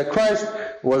interesting that Christ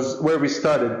was where we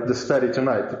started the study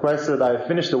tonight. Christ said, I have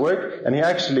finished the work. And he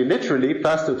actually literally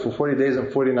fasted for 40 days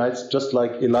and 40 nights just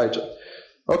like Elijah.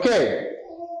 Okay.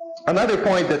 Another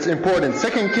point that's important. 2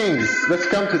 Kings. Let's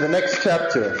come to the next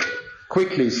chapter.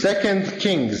 Quickly. 2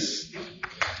 Kings.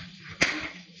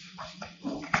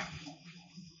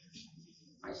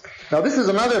 Now this is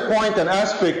another point and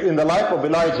aspect in the life of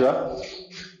Elijah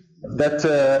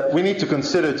that we need to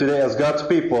consider today as God's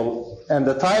people, and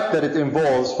the type that it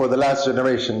involves for the last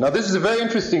generation. Now this is a very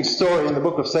interesting story in the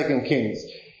book of 2 Kings.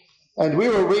 And we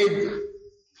will read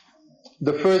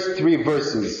the first 3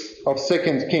 verses of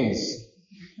 2 Kings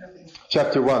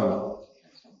chapter 1.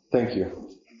 Thank you.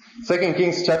 2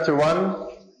 Kings chapter 1,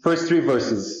 first 3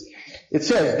 verses. It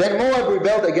says, Then Moab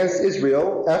rebelled against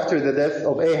Israel after the death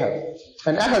of Ahab.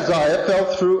 And Ahaziah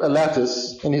fell through a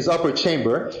lattice in his upper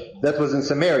chamber that was in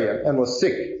Samaria, and was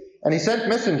sick. And he sent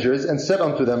messengers and said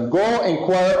unto them, Go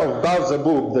inquire of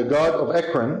Baal-zebub, the god of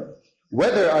Ekron,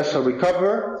 whether I shall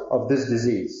recover of this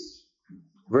disease.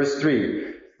 Verse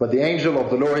 3, But the angel of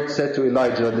the Lord said to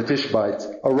Elijah the Tishbite,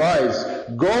 Arise,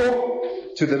 go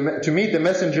to meet the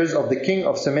messengers of the king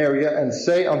of Samaria, and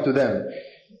say unto them,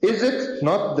 Is it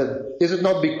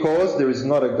not because there is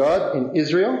not a God in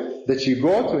Israel that you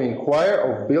go to inquire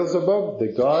of Beelzebub,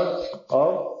 the god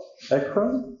of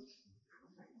Ekron?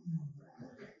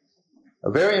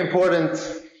 A very important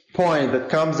point that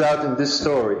comes out in this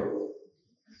story.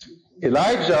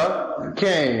 Elijah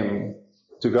came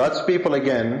to God's people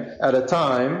again at a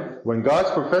time when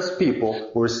God's professed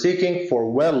people were seeking for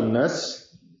wellness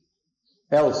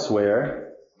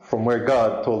elsewhere from where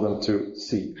God told them to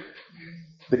seek.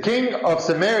 The king of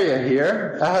Samaria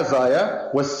here,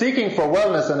 Ahaziah, was seeking for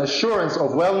wellness and assurance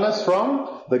of wellness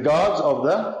from the gods of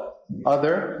the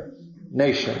other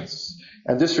nations,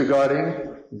 and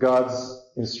disregarding God's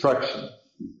instruction.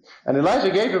 And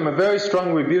Elijah gave him a very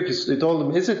strong rebuke. He told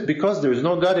him, Is it because there is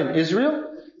no God in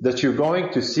Israel that you're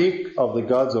going to seek of the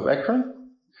gods of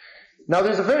Ekron? Now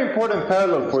there's a very important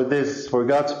parallel for this, for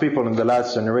God's people in the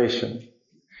last generation.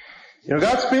 You know,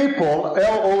 God's people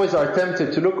always are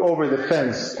tempted to look over the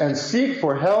fence and seek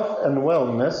for health and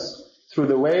wellness through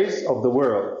the ways of the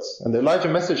world. And the Elijah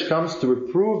message comes to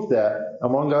reprove that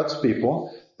among God's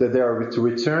people, that they are to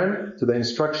return to the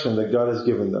instruction that God has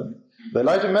given them. The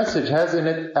Elijah message has in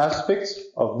it aspects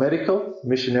of medical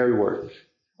missionary work.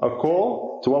 A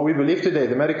call to what we believe today,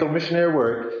 the medical missionary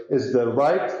work, is the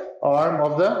right arm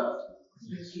of the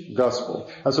gospel.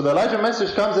 And so the Elijah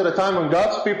message comes at a time when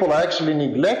God's people are actually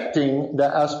neglecting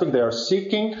that aspect. They are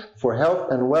seeking for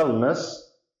health and wellness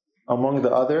among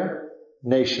the other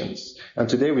nations. And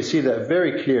today we see that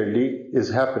very clearly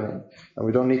is happening. And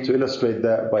we don't need to illustrate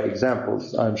that by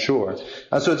examples, I'm sure.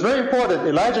 And so it's very important.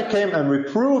 Elijah came and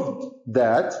reproved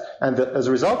that. And as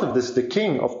a result of this, the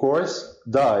king, of course,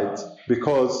 died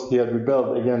because he had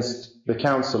rebelled against the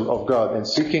counsel of God and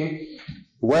seeking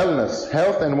wellness,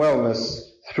 health and wellness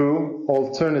through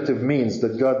alternative means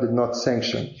that God did not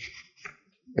sanction.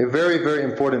 A very, very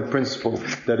important principle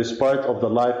that is part of the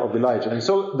life of Elijah. And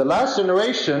so the last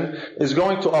generation is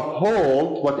going to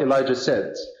uphold what Elijah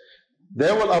said.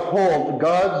 They will uphold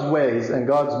God's ways and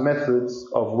God's methods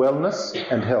of wellness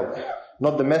and health,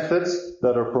 not the methods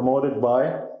that are promoted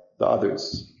by the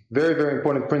others. Very, very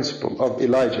important principle of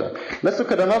Elijah. Let's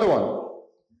look at another one.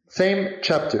 Same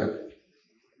chapter.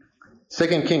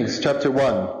 2 Kings chapter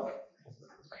 1.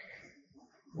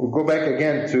 We'll go back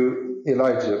again to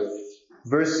Elijah.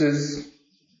 Verses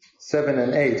 7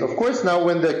 and 8. Of course, now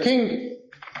when the king,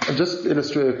 just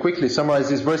quickly summarize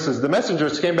these verses, the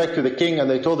messengers came back to the king and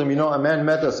they told him, a man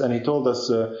met us and he told us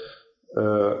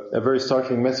a very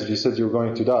startling message. He said, you're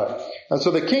going to die. And so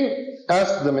the king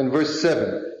asked them in verse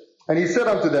 7, and he said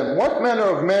unto them, What manner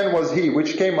of man was he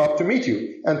which came up to meet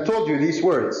you and told you these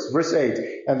words? Verse 8.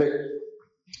 And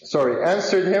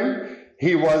answered him,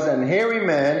 He was an hairy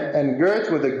man and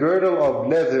girt with a girdle of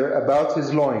leather about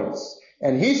his loins.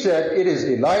 And he said, It is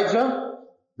Elijah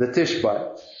the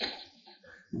Tishbite.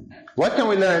 What can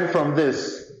we learn from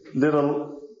this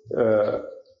little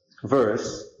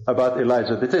verse about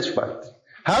Elijah the Tishbite?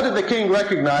 How did the king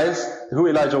recognize who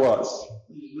Elijah was?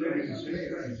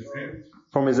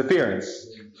 From his appearance,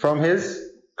 from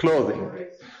his clothing.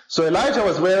 So Elijah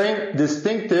was wearing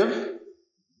distinctive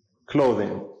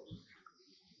clothing.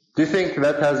 Do you think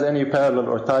that has any parallel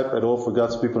or type at all for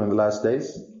God's people in the last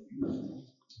days?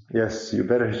 Yes, you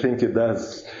better think it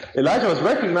does. Elijah was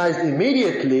recognized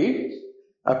immediately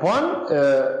upon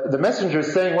the messenger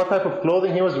saying what type of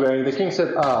clothing he was wearing. The king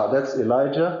said, that's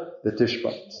Elijah the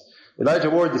Tishbite. Elijah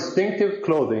wore distinctive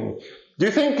clothing. Do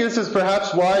you think this is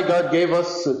perhaps why God gave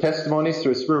us testimonies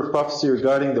through a spirit of prophecy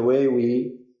regarding the way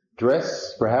we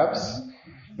dress, perhaps?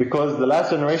 Because the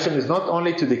last generation is not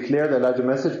only to declare the Elijah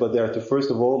message, but they are to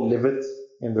first of all live it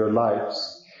in their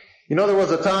lives. You know, there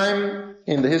was a time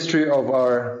in the history of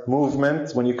our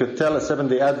movement when you could tell a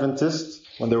Seventh-day Adventist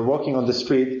when they were walking on the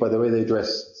street by the way they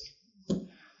dressed.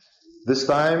 This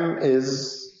time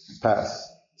is past.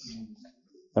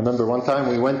 I remember one time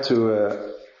we went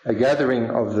to a gathering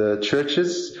of the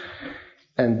churches,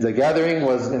 and the gathering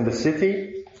was in the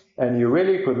city, and you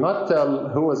really could not tell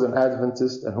who was an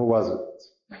Adventist and who wasn't.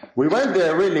 We went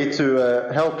there really to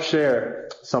help share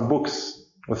some books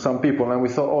with some people, and we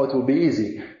thought, it will be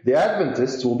easy. The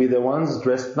Adventists will be the ones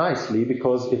dressed nicely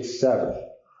because it's Sabbath.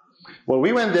 Well,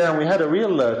 we went there and we had a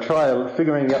real trial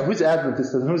figuring out who's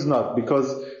Adventist and who's not,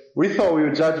 because we thought we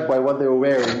were judged by what they were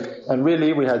wearing, and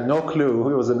really we had no clue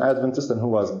who was an Adventist and who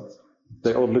wasn't.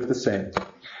 They all looked the same.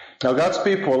 Now God's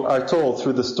people are told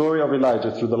through the story of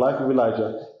Elijah, through the life of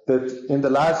Elijah, that in the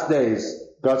last days,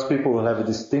 God's people will have a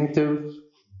distinctive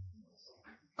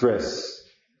dress.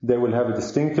 They will have a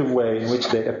distinctive way in which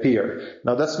they appear.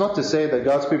 Now that's not to say that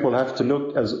God's people have to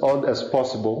look as odd as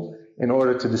possible in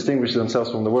order to distinguish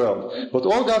themselves from the world. But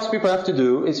all God's people have to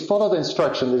do is follow the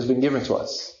instruction that has been given to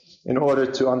us in order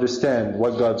to understand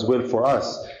what God's will for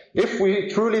us. If we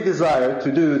truly desire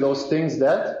to do those things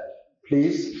that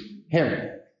please Him.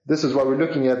 This is what we're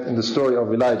looking at in the story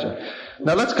of Elijah.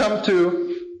 Now let's come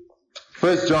to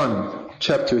 1 John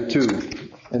chapter 2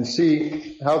 and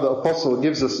see how the apostle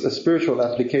gives us a spiritual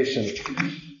application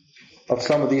of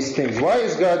some of these things. Why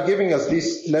is God giving us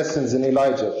these lessons in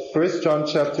Elijah? 1 John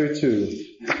chapter 2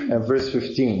 and verse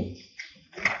 15.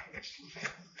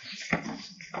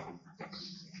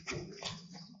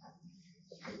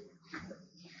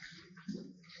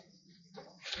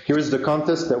 Here is the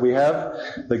contest that we have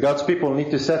that God's people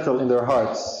need to settle in their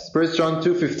hearts. 1 John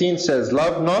 2:15 says,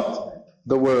 "Love not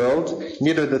the world,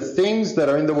 neither the things that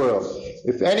are in the world.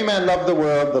 If any man love the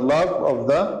world, the love of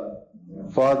the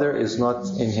Father is not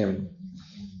in him."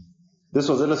 This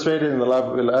was illustrated in the life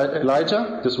of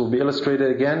Elijah. This will be illustrated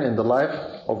again in the life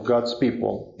of God's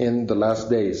people in the last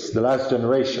days, the last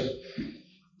generation.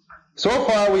 So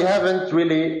far we haven't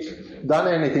really done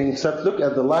anything except look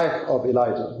at the life of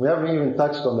Elijah. We haven't even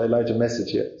touched on the Elijah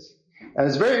message yet. And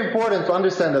it's very important to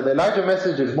understand that the Elijah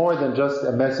message is more than just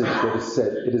a message that is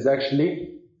said. It is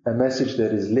actually a message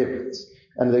that is lived.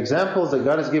 And the examples that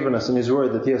God has given us in His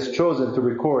Word that He has chosen to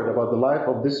record about the life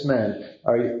of this man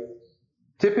are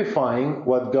typifying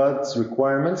what God's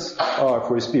requirements are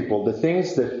for His people. The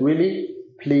things that really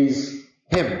please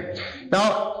Him.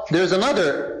 Now, there's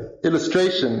another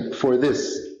illustration for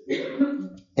this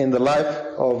in the life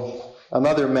of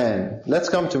another man. Let's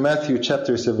come to Matthew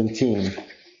chapter 17,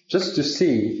 just to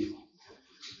see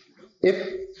if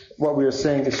what we are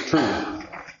saying is true.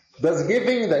 Does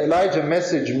giving the Elijah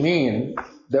message mean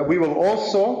that we will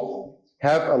also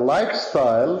have a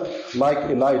lifestyle like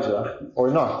Elijah or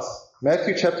not?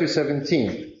 Matthew chapter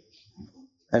 17.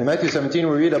 And in Matthew 17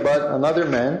 we read about another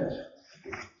man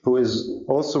who is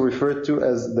also referred to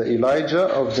as the Elijah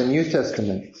of the New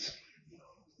Testament,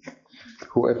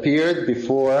 who appeared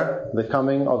before the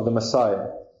coming of the Messiah.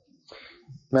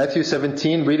 Matthew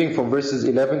 17, reading from verses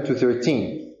 11 to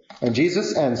 13. "And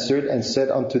Jesus answered and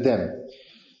said unto them,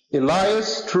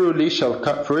 Elias truly shall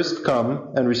first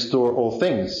come and restore all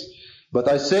things. But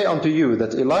I say unto you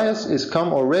that Elias is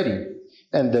come already,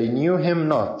 and they knew him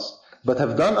not, but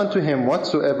have done unto him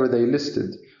whatsoever they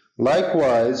listed.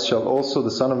 Likewise shall also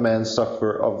the Son of Man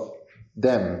suffer of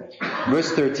them."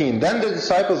 Verse 13. "Then the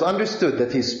disciples understood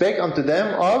that he spake unto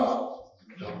them of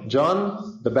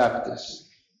John the Baptist."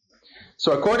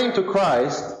 So according to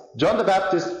Christ, John the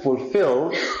Baptist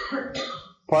fulfills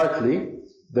partly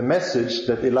the message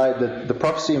that the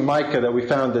prophecy in Micah that we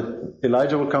found that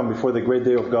Elijah will come before the great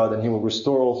day of God and He will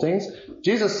restore all things.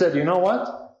 Jesus said, you know what?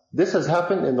 This has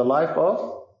happened in the life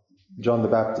of John the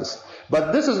Baptist.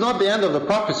 But this is not the end of the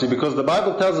prophecy, because the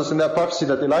Bible tells us in that prophecy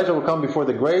that Elijah will come before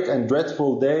the great and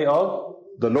dreadful day of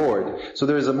the Lord. So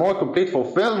there is a more complete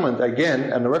fulfillment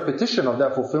again, and a repetition of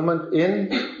that fulfillment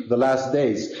in the last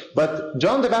days. But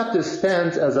John the Baptist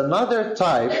stands as another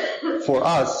type for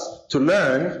us to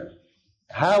learn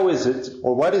how is it,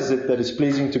 or what is it that is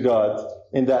pleasing to God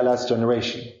in that last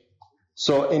generation.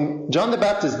 So in John the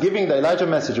Baptist giving the Elijah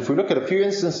message, if we look at a few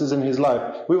instances in his life,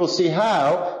 we will see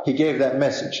how he gave that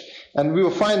message. And we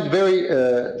will find very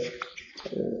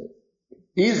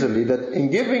easily that in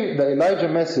giving the Elijah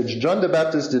message, John the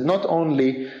Baptist did not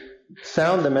only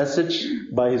sound the message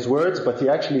by his words, but he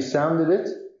actually sounded it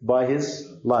by his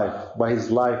life, by his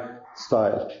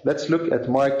lifestyle. Let's look at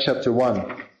Mark chapter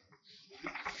 1.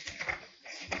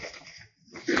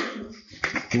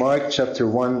 Mark chapter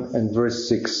 1 and verse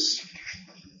 6.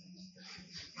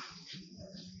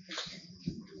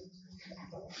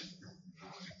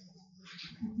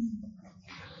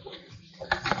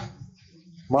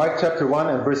 Mark chapter 1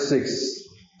 and verse 6.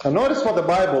 And notice what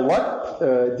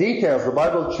details the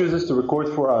Bible chooses to record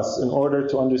for us in order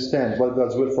to understand what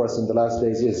God's will for us in the last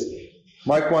days is.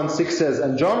 Mark 1:6 says,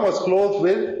 "And John was clothed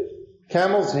with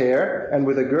camel's hair and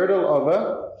with a girdle of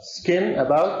a skin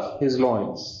about his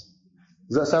loins."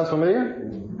 Does that sound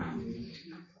familiar?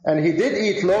 "And he did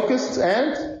eat locusts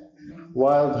and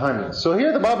wild honey." So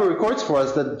here the Bible records for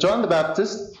us that John the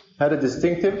Baptist had a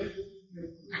distinctive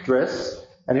dress,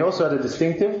 and he also had a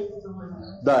distinctive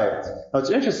diet. Now it's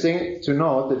interesting to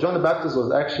note that John the Baptist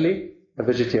was actually a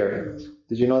vegetarian.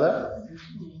 Did you know that?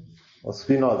 Well,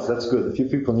 3 nods, that's good. A few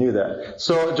people knew that.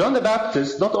 So John the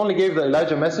Baptist not only gave the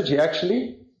Elijah message, he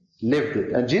actually lived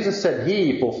it. And Jesus said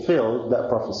he fulfilled that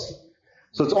prophecy.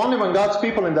 So it's only when God's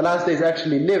people in the last days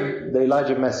actually live the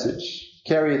Elijah message,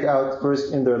 carry it out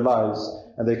first in their lives,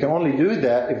 and they can only do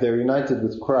that if they're united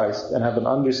with Christ and have an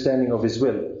understanding of His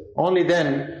will. Only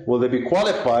then will they be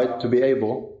qualified to be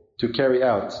able to carry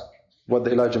out what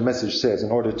the Elijah message says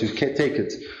in order to take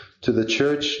it to the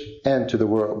church and to the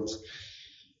world.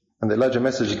 And the Elijah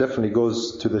message definitely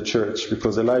goes to the church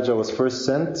because Elijah was first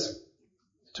sent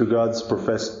to God's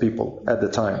professed people at the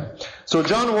time. So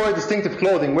John wore distinctive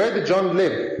clothing. Where did John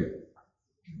live?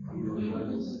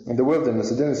 In the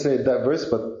wilderness. It didn't say that verse,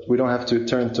 but we don't have to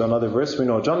turn to another verse. We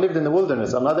know John lived in the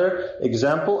wilderness. Another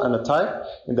example and a type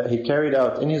in that he carried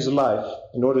out in his life.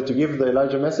 In order to give the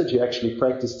Elijah message, he actually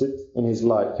practiced it in his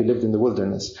life. He lived in the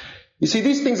wilderness. You see,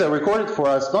 these things are recorded for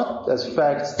us not as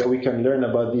facts that we can learn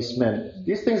about these men.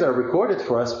 These things are recorded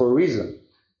for us for a reason.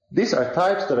 These are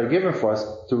types that are given for us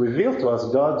to reveal to us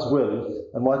God's will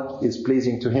and what is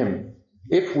pleasing to Him.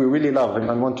 If we really love Him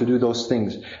and want to do those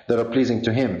things that are pleasing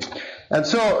to Him. And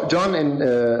so, John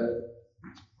in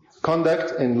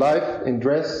conduct, in life, in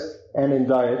dress, and in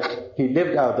diet, he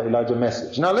lived out the Elijah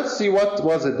message. Now let's see what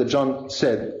was it that John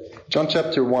said. John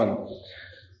chapter 1.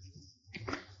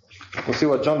 We'll see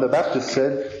what John the Baptist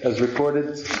said as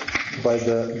recorded by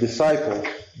the disciple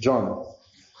John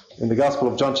in the Gospel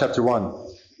of John chapter 1.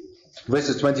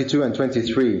 Verses 22 and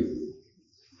 23.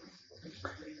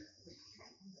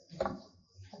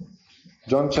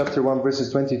 John chapter 1 verses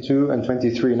 22 and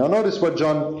 23. Now notice what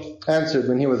John answered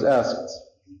when he was asked.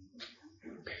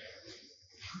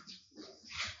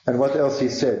 And what else he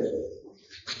said.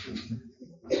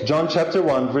 John chapter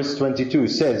 1 verse 22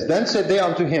 says, "Then said they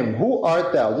unto him, Who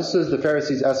art thou?" This is the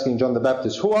Pharisees asking John the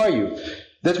Baptist, "Who are you?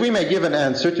 That we may give an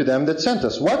answer to them that sent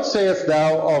us. What sayest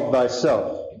thou of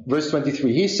thyself?" Verse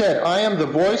 23, he said, "I am the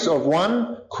voice of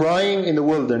one crying in the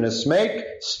wilderness, make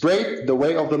straight the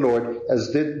way of the Lord,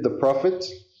 as did the prophet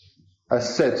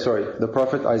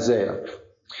Isaiah."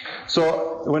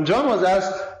 So when John was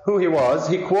asked who he was,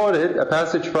 he quoted a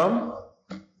passage from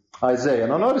Isaiah.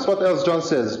 Now notice what else John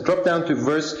says. Drop down to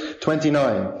verse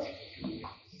 29.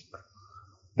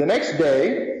 "The next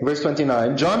day," verse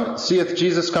 29, "John seeth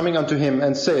Jesus coming unto him,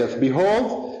 and saith,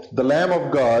 Behold, the Lamb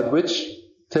of God, which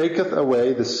taketh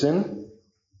away the sin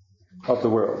of the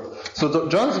world." So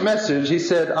John's message, he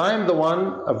said, "I am the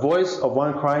one, a voice of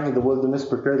one crying in the wilderness,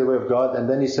 prepare the way of God." And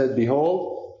then he said,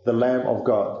 "Behold, the Lamb of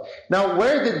God." Now,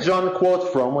 where did John quote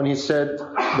from when he said,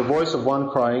 "the voice of one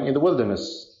crying in the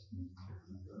wilderness"?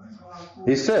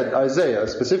 He said Isaiah,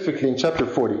 specifically in chapter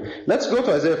 40. Let's go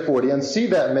to Isaiah 40 and see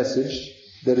that message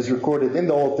that is recorded in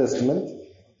the Old Testament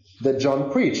that John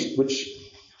preached, which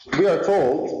we are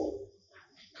told.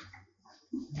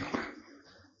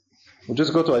 We'll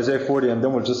just go to Isaiah 40 and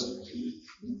then we'll just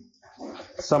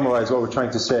summarize what we're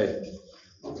trying to say.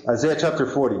 Isaiah chapter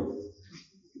 40.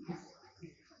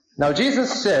 Now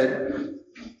Jesus said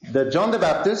that John the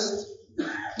Baptist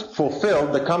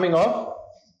fulfilled the coming of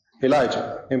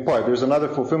Elijah. In part, there's another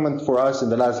fulfillment for us in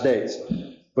the last days.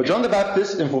 But John the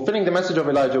Baptist, in fulfilling the message of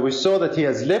Elijah, we saw that he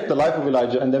has lived the life of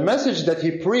Elijah, and the message that he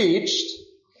preached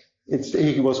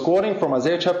he was quoting from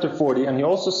Isaiah chapter 40, and he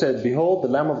also said, "Behold, the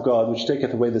Lamb of God, which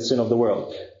taketh away the sin of the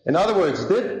world." In other words,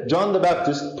 did John the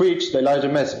Baptist preach the Elijah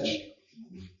message?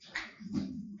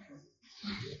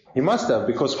 He must have,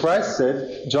 because Christ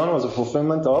said John was a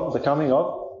fulfillment of the coming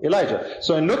of Elijah.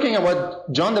 So in looking at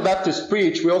what John the Baptist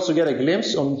preached, we also get a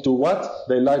glimpse into what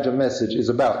the Elijah message is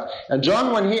about. And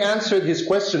John, when he answered his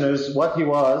questioners what he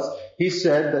was, he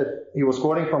said that he was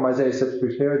quoting from Isaiah. He said,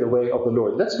 "Prepare the way of the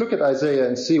Lord." Let's look at Isaiah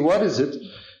and see what is it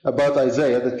about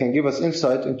Isaiah that can give us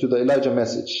insight into the Elijah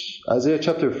message. Isaiah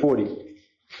chapter 40.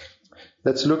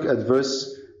 Let's look at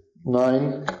verse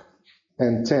 9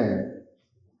 and 10.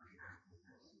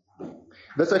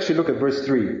 Let's actually look at verse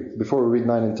 3 before we read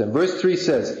 9 and 10. Verse 3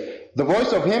 says, "The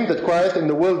voice of him that crieth in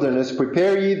the wilderness,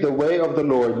 prepare ye the way of the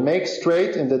Lord, make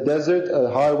straight in the desert a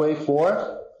highway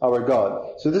for our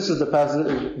God." So this is the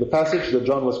passage that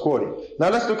John was quoting. Now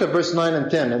let's look at verse 9 and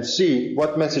 10 and see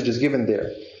what message is given there.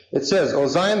 It says, "O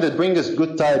Zion that bringest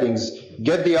good tidings,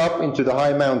 get thee up into the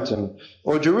high mountain.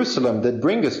 O Jerusalem that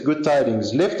bringest good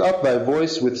tidings, lift up thy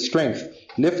voice with strength.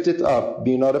 Lift it up,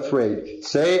 be not afraid.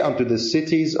 Say unto the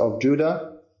cities of Judah,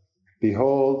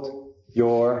 Behold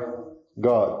your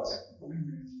God."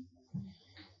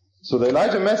 So the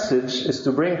Elijah message is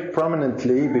to bring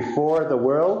prominently before the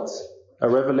world a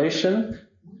revelation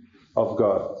of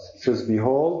God. It says,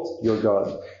 "Behold your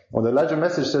God." When the Elijah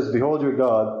message says, "Behold your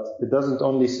God," it doesn't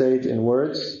only say it in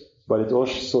words, but it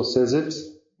also says it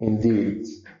in deed.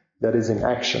 That is, in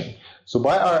action. So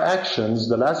by our actions,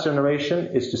 the last generation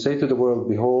is to say to the world,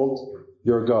 "Behold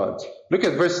your God." Look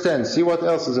at verse 10. See what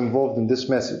else is involved in this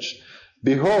message.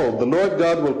 "Behold, the Lord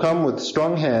God will come with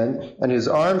strong hand, and his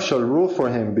arm shall rule for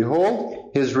him.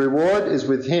 Behold, his reward is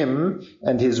with him,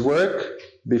 and his work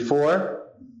before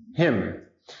him."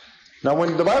 Now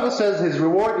when the Bible says his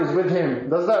reward is with him,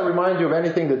 does that remind you of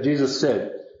anything that Jesus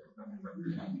said?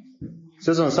 It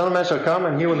says, "When the Son of Man shall come,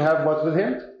 and he will have what with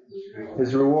him?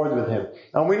 His reward with him."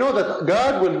 And we know that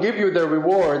God will give you the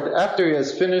reward after he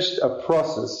has finished a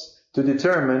process to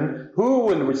determine who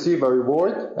will receive a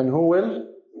reward and who will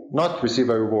not receive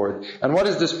a reward. And what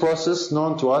is this process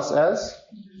known to us as?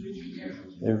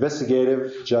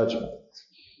 Investigative judgment.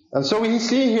 And so we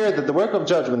see here that the work of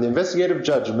judgment, the investigative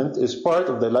judgment, is part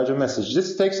of the Elijah message.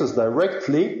 This takes us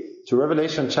directly to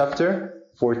Revelation chapter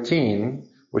 14,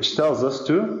 which tells us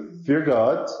to fear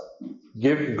God,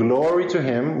 give glory to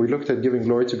him. We looked at giving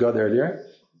glory to God earlier.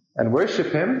 And worship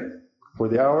him, for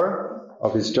the hour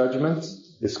of his judgment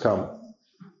is come.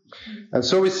 And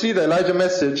so we see the Elijah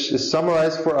message is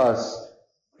summarized for us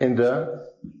in the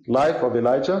life of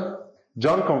Elijah.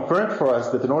 John confirmed for us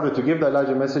that in order to give the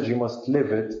Elijah message, you must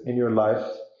live it in your life.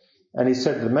 And he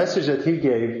said the message that he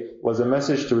gave was a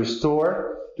message to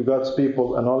restore to God's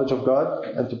people a knowledge of God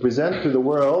and to present to the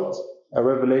world a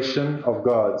revelation of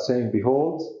God, saying,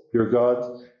 "Behold your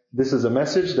God." This is a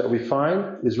message that we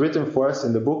find is written for us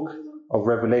in the book of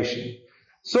Revelation.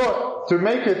 So, to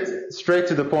make it straight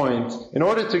to the point, in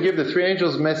order to give the three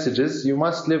angels messages, you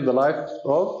must live the life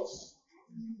of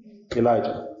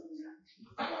Elijah.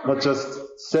 Not just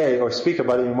say or speak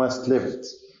about it, you must live it.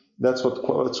 That's what to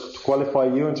qualify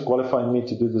you and to qualify me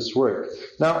to do this work.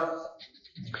 Now,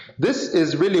 this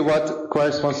is really what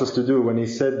Christ wants us to do when he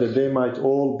said that they might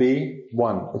all be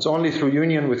one. It's only through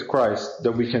union with Christ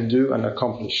that we can do and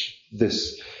accomplish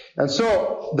this. And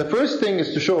so, the first thing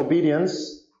is to show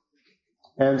obedience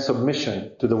and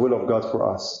submission to the will of God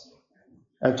for us.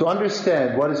 And to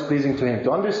understand what is pleasing to him.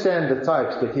 To understand the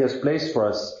types that he has placed for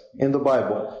us in the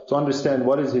Bible. To understand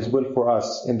what is his will for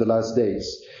us in the last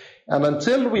days. And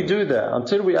until we do that,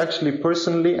 until we actually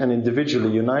personally and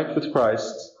individually unite with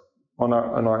Christ on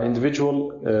our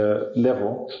individual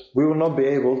level, we will not be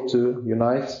able to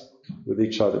unite with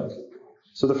each other.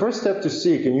 So the first step to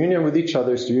seek in union with each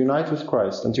other is to unite with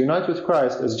Christ. And to unite with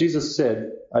Christ, as Jesus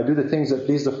said, "I do the things that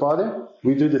please the Father,"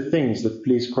 we do the things that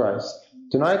please Christ.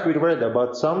 Tonight we read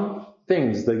about some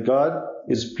things that God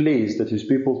is pleased that his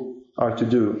people are to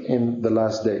do in the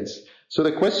last days. So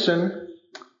the question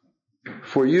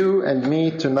for you and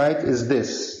me tonight is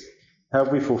this: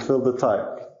 have we fulfilled the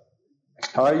type?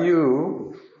 Are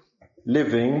you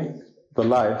living the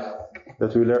life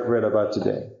that we read about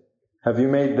today? Have you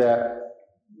made that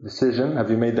decision? Have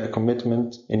you made that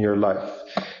commitment in your life?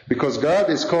 Because God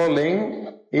is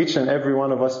calling each and every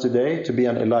one of us today to be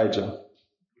an Elijah.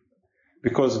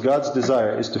 Because God's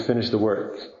desire is to finish the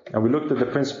work. And we looked at the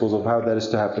principles of how that is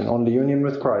to happen. Only union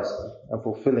with Christ and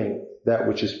fulfilling that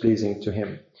which is pleasing to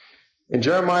him. In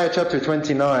Jeremiah chapter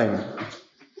 29,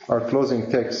 our closing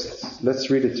text, let's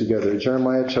read it together.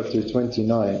 Jeremiah chapter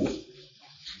 29.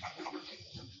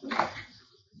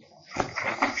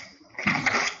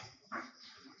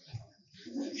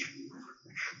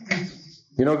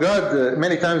 God,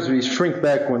 many times we shrink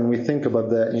back when we think about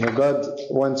that. God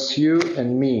wants you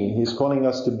and me. He's calling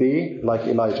us to be like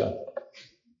Elijah.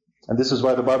 And this is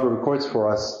why the Bible records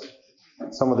for us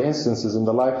some of the instances in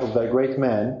the life of that great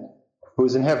man who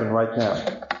is in heaven right now,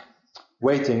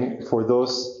 waiting for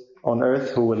those on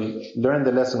earth who will learn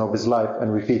the lesson of his life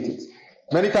and repeat it.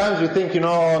 Many times we think,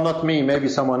 oh, not me, maybe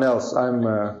someone else.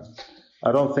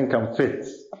 I don't think I'm fit.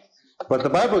 But the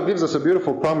Bible gives us a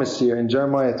beautiful promise here in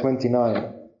Jeremiah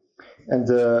 29. And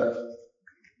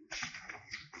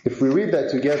if we read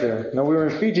that together, we were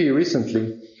in Fiji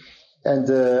recently, and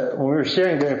when we were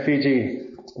sharing there in Fiji,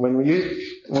 when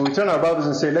we turn our Bibles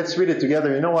and say, let's read it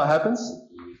together, you know what happens?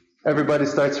 Everybody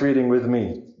starts reading with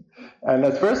me. And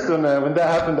at first, when that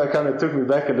happened, that kind of took me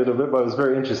back a little bit, but it was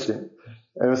very interesting.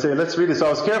 And we say, let's read it. So I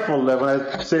was careful when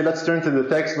I say, let's turn to the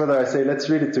text, whether I say, let's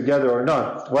read it together or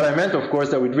not. What I meant, of course,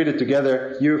 that we'd read it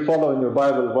together. You follow in your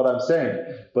Bible what I'm saying.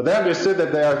 But they understood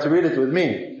that they are to read it with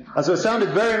me. And so it sounded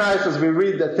very nice as we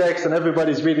read the text and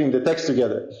everybody's reading the text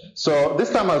together. So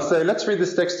this time I'll say, let's read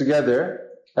this text together,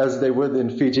 as they would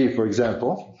in Fiji, for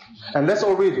example. And let's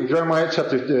all read Jeremiah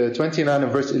chapter 29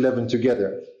 and verse 11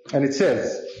 together. And it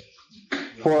says,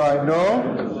 "For I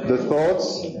know the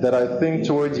thoughts that I think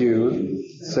toward you,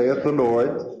 saith the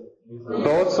Lord,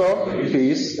 thoughts of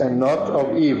peace and not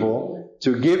of evil,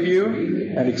 to give you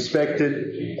an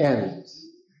expected end."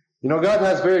 God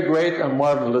has very great and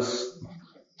marvelous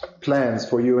plans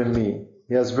for you and me.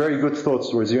 He has very good thoughts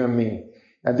towards you and me.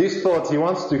 And these thoughts, He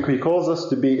calls us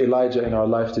to be Elijah in our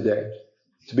life today,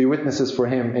 to be witnesses for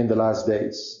Him in the last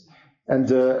days. And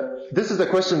this is the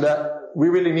question that we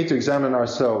really need to examine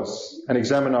ourselves and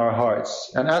examine our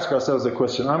hearts and ask ourselves the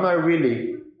question, am I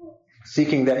really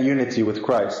seeking that unity with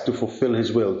Christ to fulfill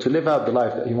His will, to live out the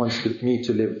life that He wants me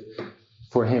to live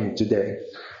for Him today?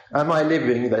 Am I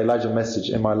living the Elijah message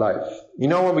in my life?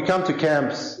 When we come to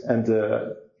camps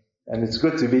and it's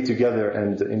good to be together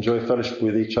and enjoy fellowship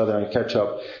with each other and catch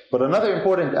up. But another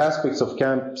important aspect of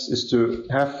camps is to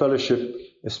have fellowship,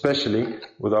 especially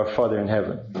with our Father in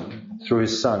heaven, through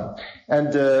His Son.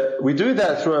 And we do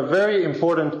that through a very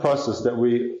important process that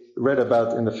we read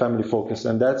about in the Family Focus,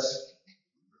 and that's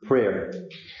prayer.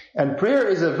 And prayer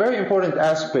is a very important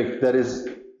aspect that is,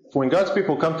 when God's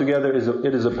people come together,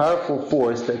 it is a powerful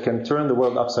force that can turn the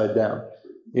world upside down.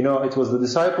 It was the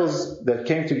disciples that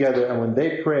came together, and when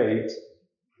they prayed,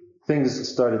 things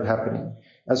started happening.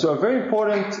 And so a very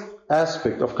important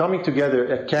aspect of coming together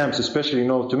at camps, especially,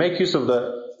 to make use of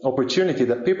the opportunity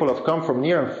that people have come from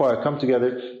near and far, come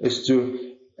together, is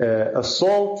to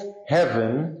assault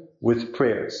heaven with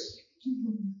prayers.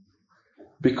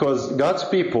 Because God's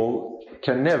people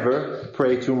can never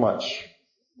pray too much.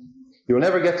 You will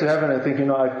never get to heaven and think,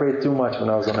 I prayed too much when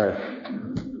I was on earth.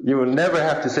 You will never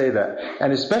have to say that.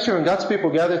 And especially when God's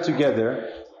people gather together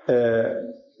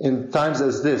in times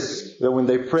as this, that when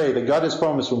they pray, that God has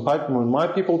promised, when my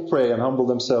people pray and humble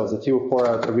themselves, that He will pour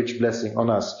out a rich blessing on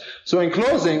us. So in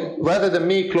closing, rather than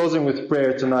me closing with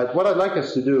prayer tonight, what I'd like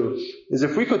us to do is,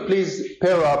 if we could please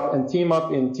pair up and team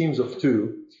up in teams of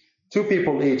two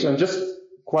people each, and just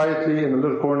quietly in a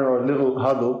little corner or a little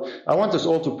huddle, I want us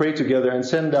all to pray together and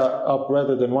send up,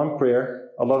 rather than one prayer,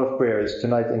 a lot of prayers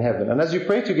tonight in heaven. And as you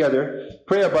pray together,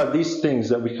 pray about these things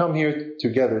that we come here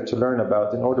together to learn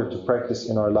about in order to practice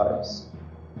in our lives.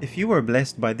 If you were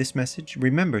blessed by this message,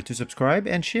 remember to subscribe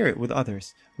and share it with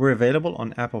others. We're available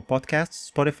on Apple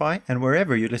Podcasts, Spotify, and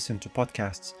wherever you listen to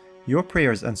podcasts. Your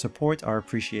prayers and support are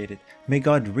appreciated. May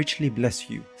God richly bless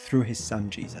you through His Son,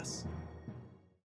 Jesus.